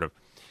getting sort of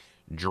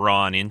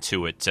drawn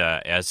into it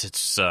as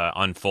it's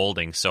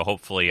unfolding. So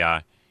hopefully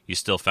you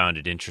still found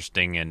it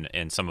interesting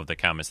and some of the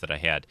comments that I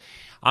had.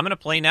 I'm going to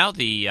play now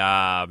the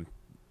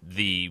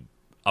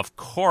of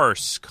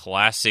course,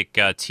 classic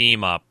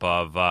team-up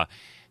of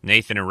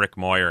Nathan and Rick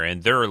Moyer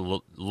and their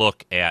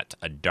look at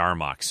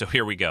Darmok. So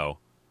here we go.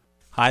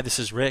 Hi, this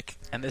is Rick.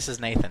 And this is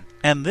Nathan.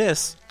 And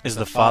this is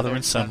the Father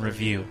and Son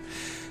Review.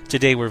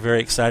 Today we're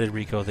very excited,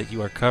 Rico, that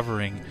you are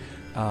covering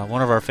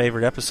one of our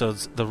favorite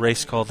episodes, the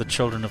race called The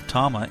Children of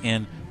Tama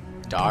in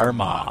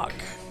Darmok.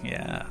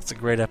 Yeah, it's a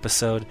great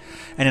episode.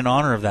 And in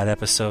honor of that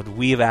episode,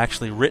 we have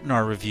actually written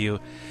our review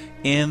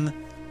in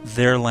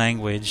their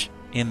language,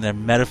 in their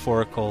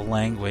metaphorical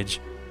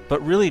language,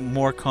 but really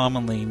more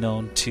commonly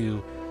known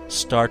to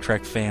Star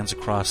Trek fans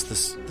across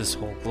this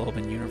whole globe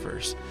and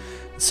universe.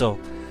 So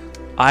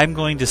I'm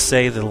going to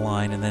say the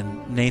line, and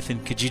then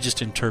Nathan, could you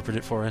just interpret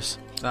it for us?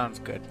 Sounds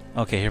good.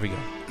 Okay, here we go.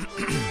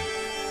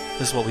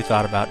 This is what we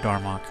thought about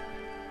Darmok.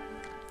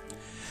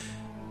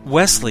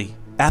 Wesley,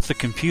 at the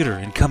computer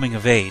and coming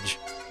of age.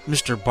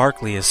 Mr.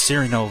 Barclay as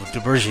Cyrano de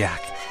Bergerac,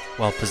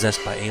 while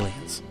possessed by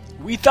aliens.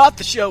 We thought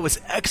the show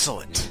was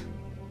excellent.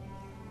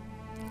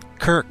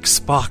 Kirk,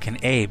 Spock, and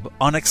Abe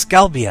on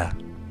Excalibur.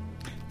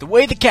 The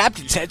way the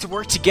captains had to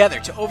work together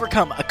to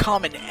overcome a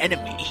common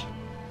enemy.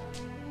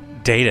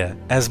 Data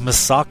as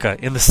Masaka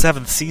in the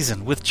 7th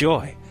season with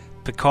Joy.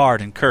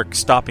 Picard and Kirk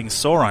stopping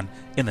Sauron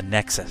in the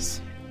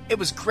Nexus. It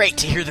was great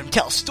to hear them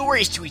tell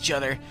stories to each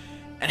other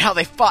and how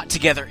they fought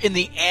together in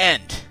the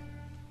end.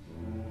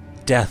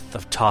 Death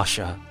of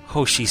Tasha,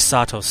 Hoshi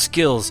Sato's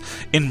skills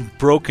in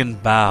Broken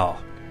Bow,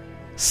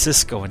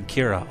 Sisko and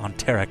Kira on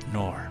Terek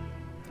Nor.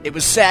 It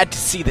was sad to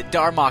see that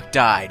Darmok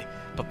died,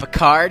 but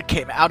Picard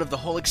came out of the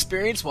whole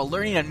experience while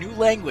learning a new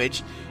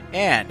language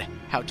and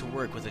how to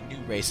work with a new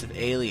race of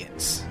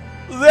aliens.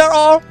 There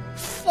are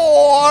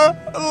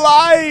 4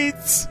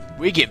 lights!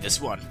 We give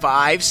this one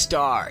 5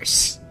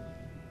 stars.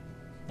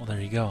 Well, there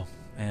you go.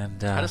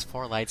 And how does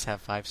 4 lights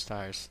have 5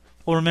 stars?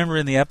 Well, remember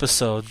in the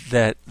episode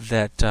that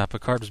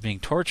Picard was being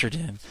tortured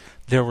in,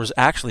 there was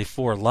actually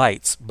 4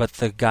 lights, but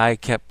the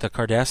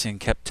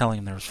Cardassian kept telling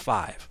him there was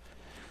 5.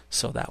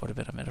 So that would have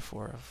been a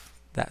metaphor of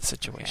that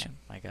situation.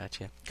 Okay, I got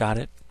you. Got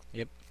it?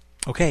 Yep.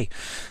 Okay,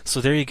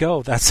 so there you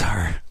go. That's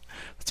our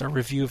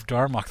review of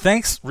Darmok.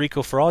 Thanks,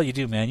 Rico, for all you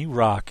do, man. You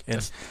rock,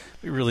 and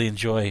we really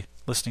enjoy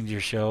listening to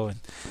your show and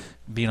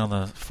being on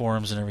the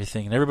forums and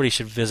everything. And everybody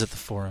should visit the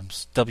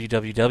forums,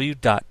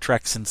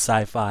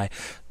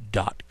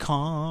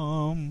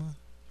 www.treksinsci-fi.com.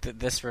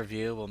 This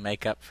review will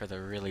make up for the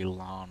really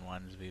long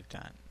ones we've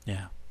done.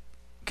 Yeah.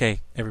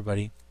 Okay,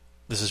 everybody.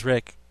 This is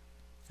Rick.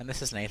 And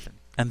this is Nathan.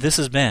 And this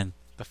has been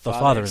the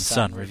Father and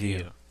Son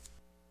Review.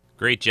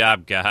 Great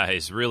job,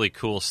 guys. Really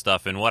cool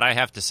stuff. And what I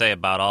have to say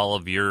about all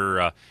of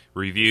your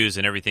reviews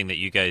and everything that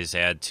you guys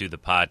add to the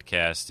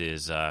podcast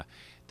is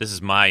this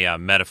is my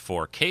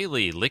metaphor.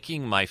 Kaylee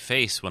licking my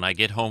face when I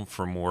get home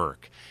from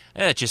work.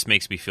 It just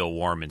makes me feel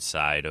warm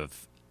inside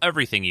of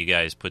everything you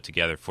guys put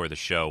together for the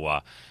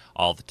show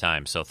all the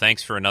time. So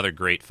thanks for another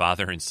great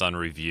Father and Son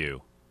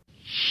review.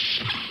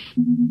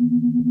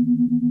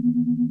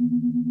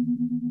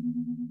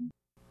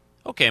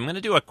 Okay, I'm going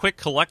to do a quick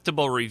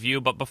collectible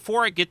review, but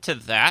before I get to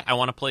that, I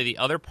want to play the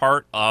other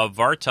part of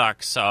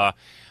Vartok's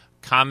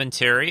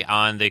commentary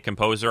on the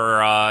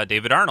composer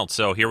David Arnold.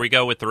 So here we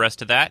go with the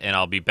rest of that, and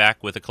I'll be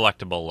back with a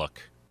collectible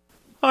look.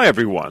 Hi,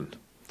 everyone.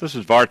 This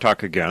is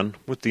Vartok again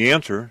with the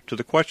answer to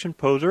the question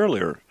posed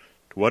earlier.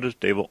 What is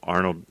David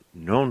Arnold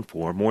known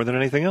for more than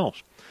anything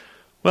else?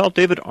 Well,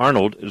 David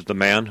Arnold is the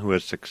man who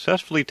has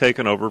successfully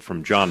taken over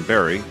from John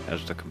Barry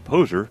as the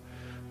composer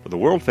for the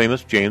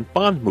world-famous James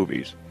Bond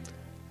movies.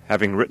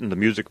 Having written the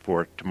music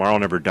for Tomorrow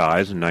Never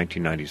Dies in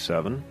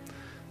 1997,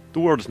 The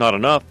World Is Not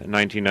Enough in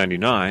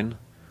 1999,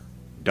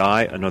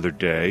 Die Another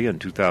Day in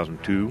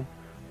 2002,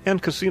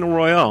 and Casino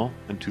Royale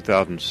in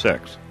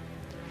 2006.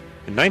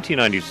 In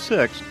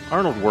 1996,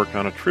 Arnold worked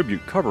on a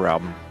tribute cover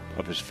album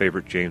of his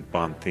favorite James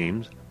Bond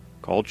themes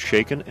called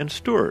Shaken and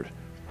Stirred,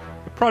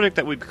 a project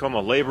that would become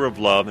a labor of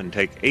love and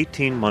take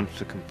 18 months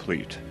to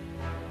complete.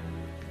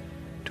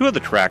 2 of the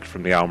tracks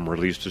from the album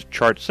released as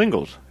chart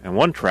singles, and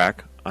 1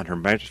 track, On Her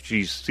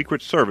Majesty's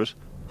Secret Service,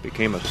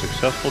 became a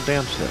successful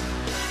dance hit.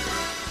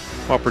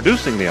 While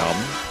producing the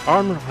album,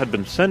 Arnold had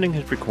been sending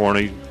his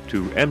recording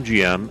to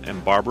MGM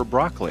and Barbara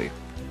Broccoli,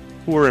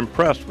 who were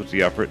impressed with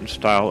the effort and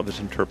style of his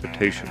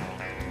interpretation.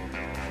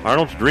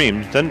 Arnold's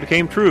dreams then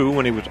became true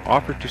when he was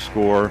offered to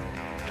score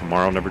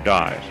Tomorrow Never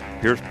Dies,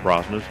 Pierce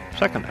Brosnan's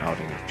second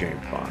outing as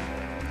James Bond.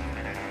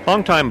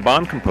 Longtime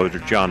Bond composer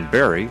John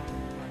Barry,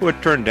 who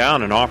had turned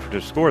down an offer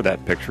to score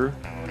that picture,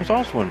 was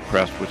also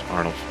impressed with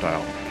Arnold's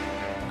style,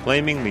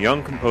 claiming the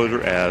young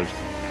composer as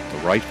the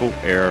rightful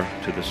heir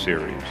to the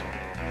series.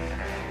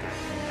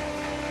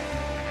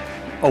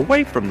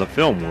 Away from the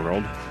film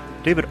world,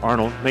 David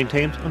Arnold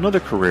maintains another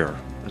career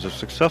as a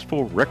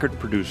successful record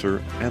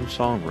producer and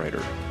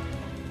songwriter,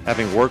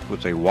 having worked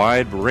with a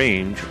wide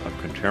range of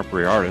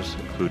contemporary artists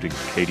including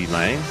Katie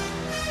Lang,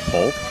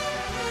 Pulp,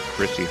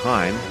 Chrissie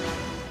Hynde,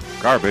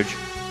 Garbage,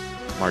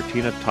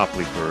 Martina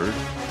Topley-Bird,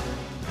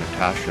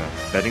 Natasha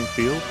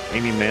Bedingfield,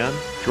 Amy Mann,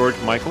 George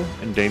Michael,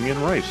 and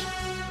Damien Rice.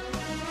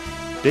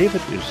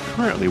 David is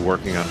currently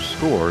working on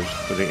scores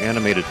for the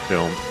animated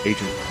film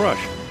Agent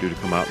Crush, due to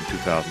come out in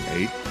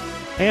 2008,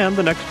 and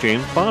the next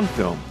James Bond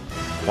film,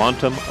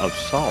 Quantum of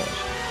Solace,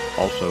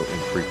 also in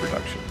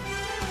pre-production.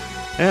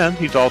 And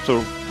he's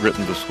also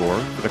written the score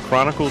for the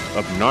Chronicles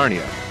of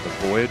Narnia, The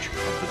Voyage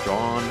of the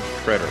Dawn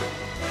Treader,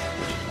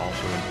 which is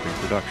also in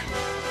pre-production.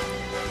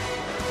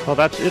 Well,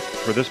 that's it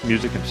for this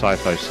music and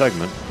sci-fi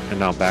segment, and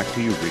now back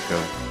to you,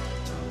 Rico.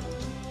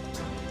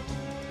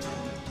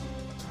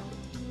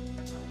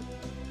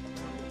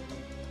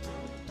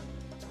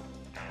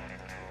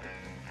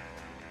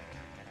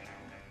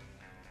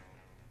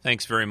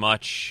 Thanks very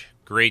much.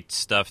 Great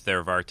stuff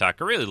there,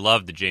 Vartok. I really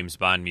loved the James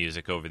Bond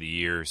music over the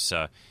years,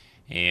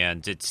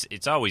 and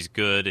it's always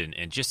good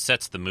and just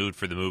sets the mood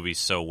for the movies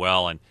so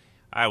well. And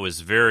I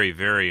was very,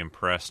 very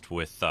impressed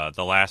with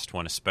the last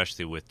one,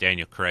 especially with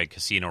Daniel Craig,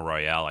 Casino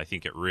Royale. I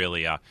think it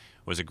really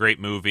was a great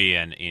movie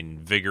and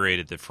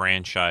invigorated the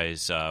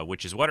franchise,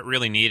 which is what it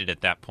really needed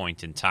at that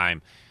point in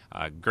time.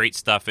 Great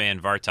stuff,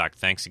 and Vartok,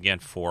 thanks again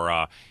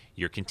for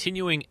your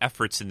continuing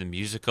efforts in the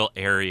musical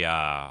area.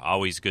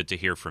 Always good to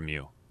hear from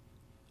you.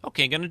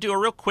 Okay, I'm going to do a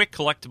real quick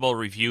collectible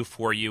review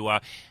for you.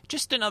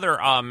 Just another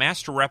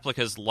Master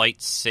Replicas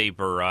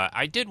lightsaber.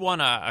 I did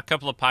one a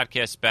couple of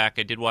podcasts back.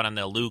 I did one on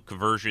the Luke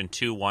version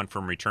 2, one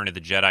from Return of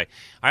the Jedi.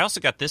 I also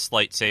got this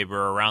lightsaber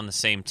around the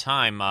same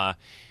time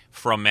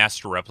from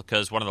Master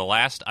Replicas, one of the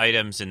last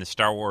items in the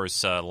Star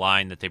Wars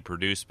line that they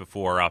produced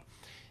before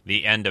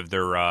the end of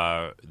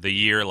their the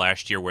year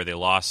last year, where they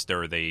lost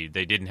or they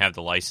didn't have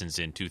the license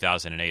in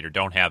 2008 or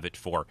don't have it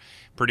for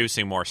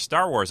producing more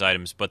Star Wars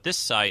items. But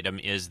this item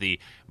is the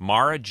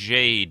Mara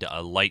Jade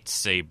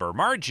lightsaber.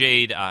 Mara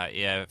Jade,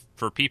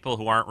 for people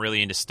who aren't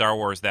really into Star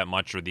Wars that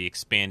much or the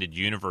expanded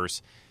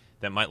universe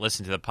that might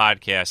listen to the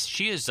podcast,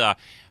 she is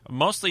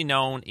mostly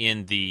known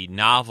in the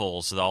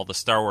novels, all the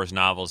Star Wars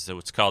novels,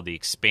 what's called the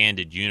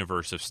expanded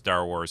universe of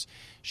Star Wars.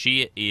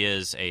 She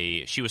was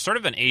sort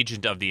of an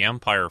agent of the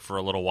Empire for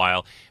a little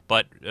while,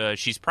 but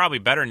she's probably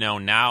better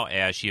known now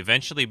as she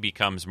eventually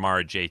becomes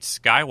Mara Jade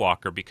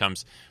Skywalker,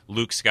 becomes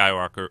Luke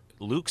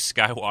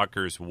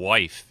Skywalker's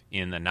wife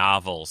in the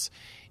novels,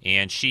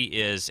 and she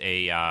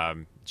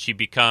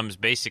becomes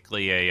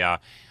basically a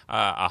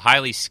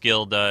highly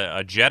skilled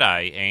a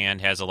Jedi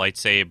and has a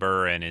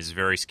lightsaber and is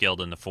very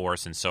skilled in the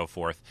Force and so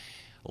forth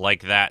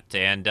like that.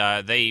 And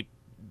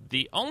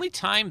the only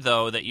time,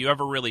 though, that you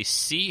ever really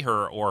see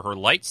her or her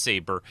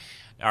lightsaber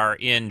are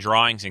in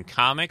drawings and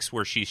comics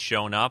where she's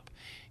shown up,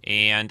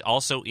 and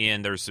also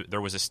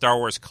there was a Star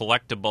Wars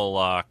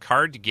collectible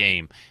card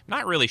game. I'm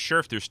not really sure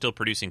if they're still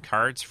producing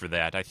cards for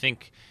that. I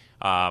think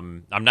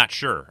I'm not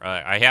sure.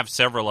 I have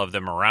several of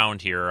them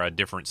around here,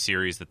 different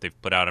series that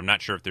they've put out. I'm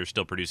not sure if they're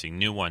still producing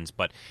new ones.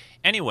 But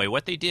anyway,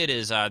 what they did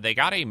is they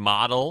got a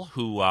model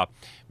who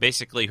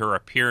basically her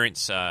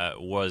appearance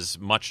was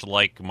much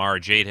like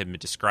Mara Jade had been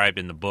described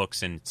in the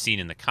books and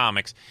seen in the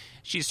comics.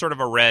 She's sort of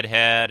a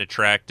redhead,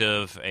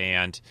 attractive,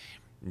 and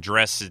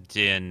dressed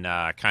in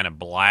kind of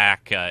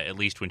black, at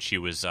least when she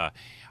was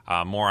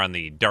more on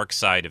the dark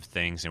side of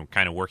things and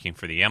kind of working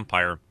for the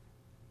Empire.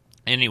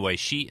 Anyway,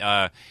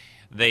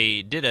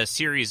 they did a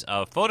series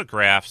of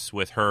photographs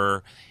with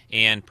her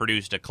and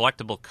produced a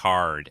collectible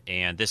card.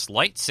 And this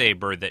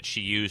lightsaber that she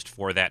used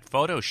for that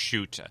photo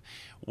shoot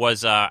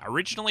was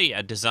originally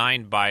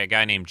designed by a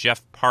guy named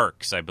Jeff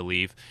Parks, I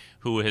believe,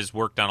 who has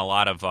worked on a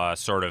lot of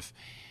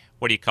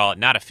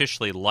not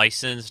officially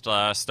licensed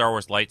Star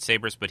Wars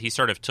lightsabers, but he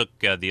sort of took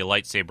the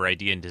lightsaber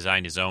idea and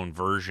designed his own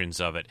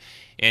versions of it.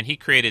 And he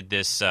created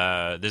this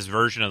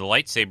version of the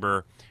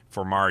lightsaber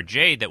for Mara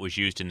Jade that was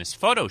used in this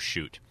photo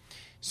shoot.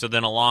 So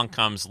then along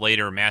comes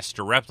later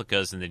Master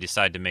Replicas, and they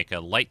decide to make a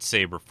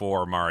lightsaber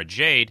for Mara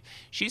Jade.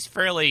 She's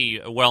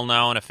fairly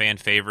well-known, a fan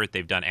favorite.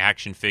 They've done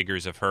action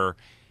figures of her,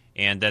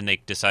 and then they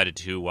decided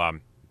to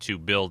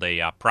build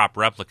a prop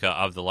replica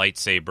of the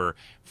lightsaber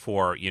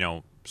for,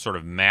 sort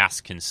of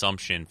mass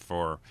consumption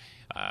for,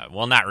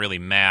 not really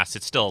mass.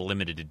 It's still a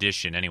limited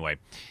edition anyway.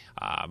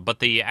 But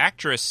the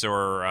actress,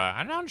 or I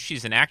don't know if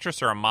she's an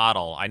actress or a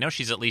model. I know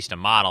she's at least a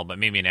model, but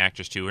maybe an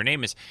actress too. Her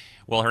name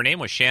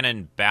was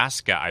Shannon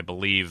Baska, I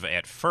believe,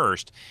 at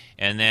first.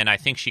 And then I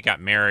think she got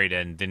married,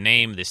 and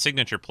the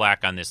signature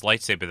plaque on this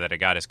lightsaber that I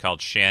got is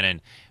called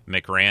Shannon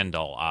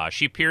McRandall.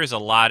 She appears a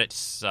lot at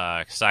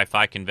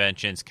sci-fi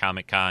conventions,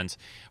 Comic-Cons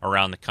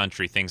around the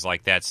country, things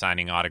like that,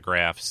 signing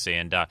autographs.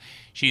 And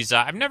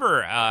I've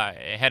never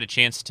had a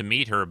chance to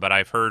meet her, but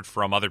I've heard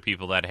from other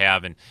people that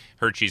have, and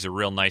heard she's a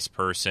real nice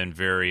person,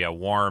 very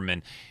warm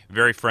and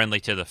very friendly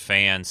to the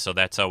fans, so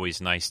that's always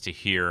nice to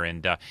hear.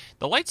 And the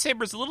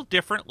lightsaber is a little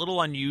different, a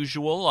little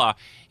unusual.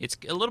 It's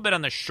a little bit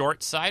on the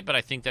short side, but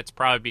I think that's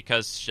probably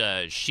because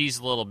she's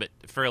a little bit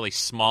fairly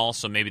small,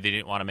 so maybe they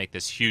didn't want to make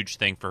this huge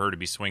thing for her to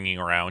be swinging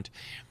around.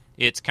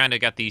 It's kind of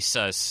got these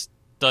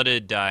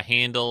studded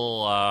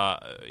handle.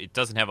 It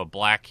doesn't have a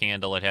black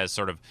handle. It has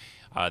sort of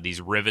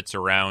these rivets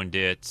around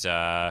it.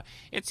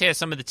 It has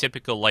some of the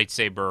typical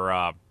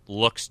lightsaber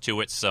looks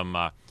to it, some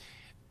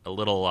a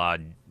little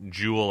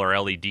jewel or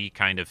LED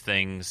kind of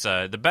things.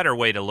 The better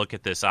way to look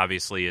at this,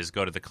 obviously, is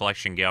go to the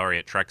collection gallery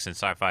at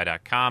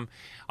treksinsci-fi.com.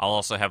 I'll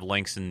also have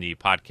links in the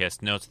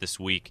podcast notes this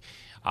week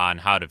on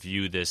how to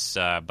view this.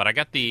 But I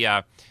got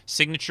the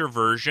signature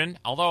version,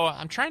 although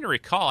I'm trying to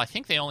recall, I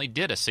think they only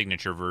did a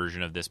signature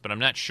version of this, but I'm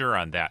not sure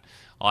on that.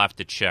 I'll have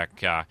to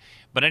check.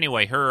 But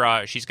anyway,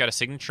 she's got a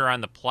signature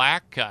on the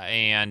plaque,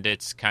 and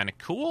it's kind of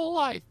cool.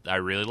 I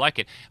really like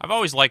it. I've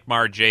always liked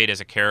Mara Jade as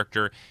a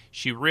character.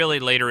 She really,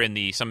 later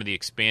in some of the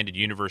expanded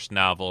universe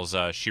novels,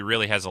 she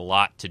really has a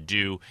lot to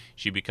do.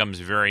 She becomes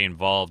very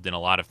involved in a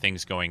lot of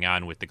things going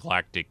on with the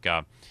galactic,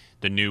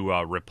 the new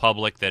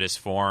Republic that is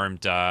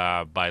formed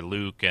by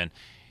Luke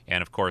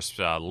and of course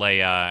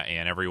Leia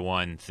and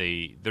everyone.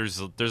 There's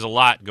a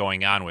lot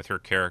going on with her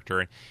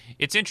character, and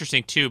it's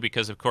interesting too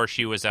because of course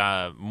she was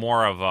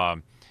more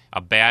of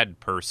a bad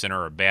person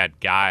or a bad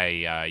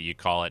guy, you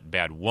call it,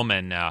 bad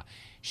woman.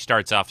 She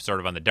starts off sort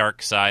of on the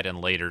dark side and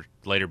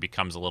later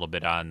becomes a little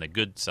bit on the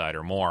good side,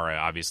 or more,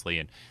 obviously,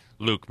 and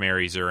Luke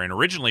marries her. And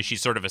originally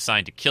she's sort of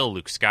assigned to kill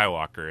Luke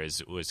Skywalker.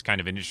 It was kind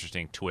of an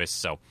interesting twist.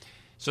 So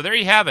So there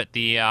you have it,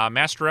 the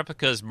Master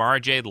Replica's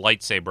Mara Jade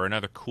lightsaber,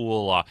 another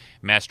cool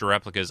Master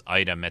Replica's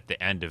item at the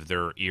end of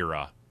their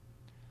era.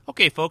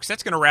 Okay, folks,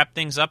 that's going to wrap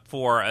things up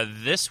for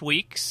this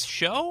week's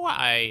show.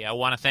 I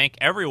want to thank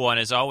everyone,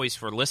 as always,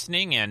 for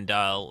listening and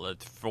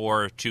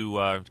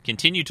to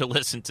continue to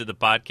listen to the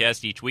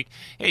podcast each week.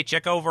 Hey,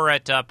 check over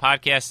at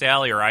Podcast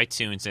Alley or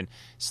iTunes and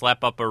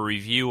slap up a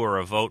review or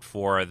a vote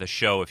for the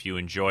show if you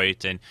enjoy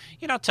it. And,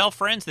 tell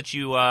friends that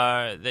you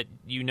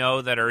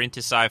know that are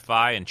into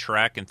sci-fi and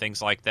Trek and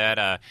things like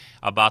that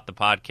about the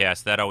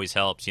podcast. That always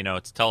helps.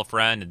 It's tell a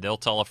friend, and they'll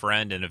tell a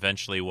friend, and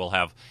eventually we'll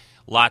have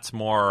lots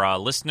more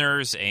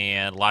listeners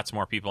and lots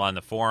more people on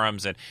the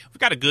forums. And we've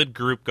got a good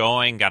group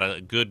going, got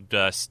a good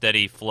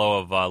steady flow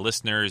of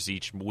listeners.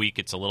 Each week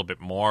it's a little bit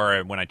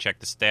more when I check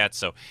the stats.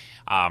 So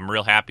I'm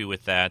real happy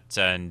with that.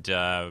 And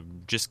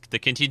just the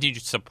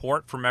continued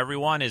support from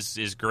everyone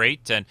is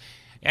great. And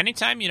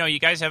anytime, you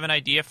guys have an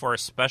idea for a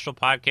special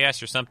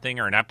podcast or something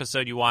or an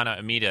episode you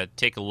want me to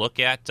take a look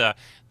at that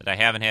I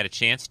haven't had a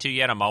chance to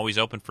yet, I'm always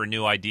open for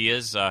new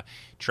ideas.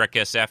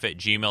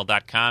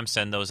 treksf@gmail.com.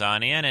 Send those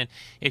on in. And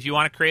if you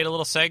want to create a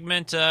little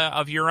segment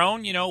of your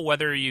own,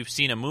 whether you've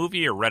seen a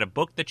movie or read a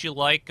book that you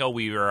like,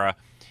 we are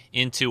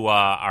into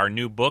our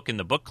new book in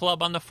the book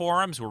club on the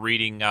forums. We're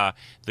reading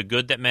The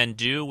Good That Men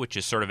Do, which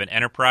is sort of an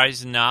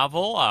enterprise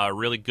novel, a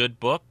really good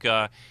book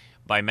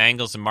by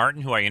Mangles and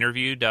Martin, who I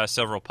interviewed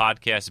several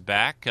podcasts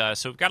back.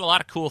 So we've got a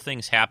lot of cool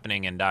things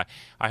happening, and I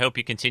hope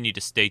you continue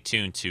to stay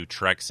tuned to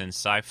Treks and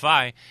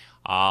Sci-Fi.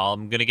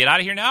 I'm going to get out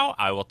of here now.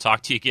 I will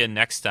talk to you again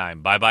next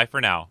time. Bye-bye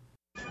for now.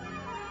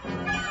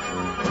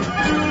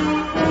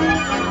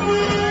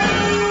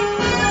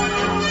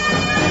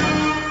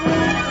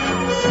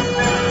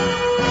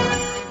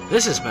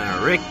 This has been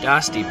a Rick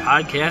Dosty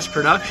podcast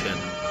production.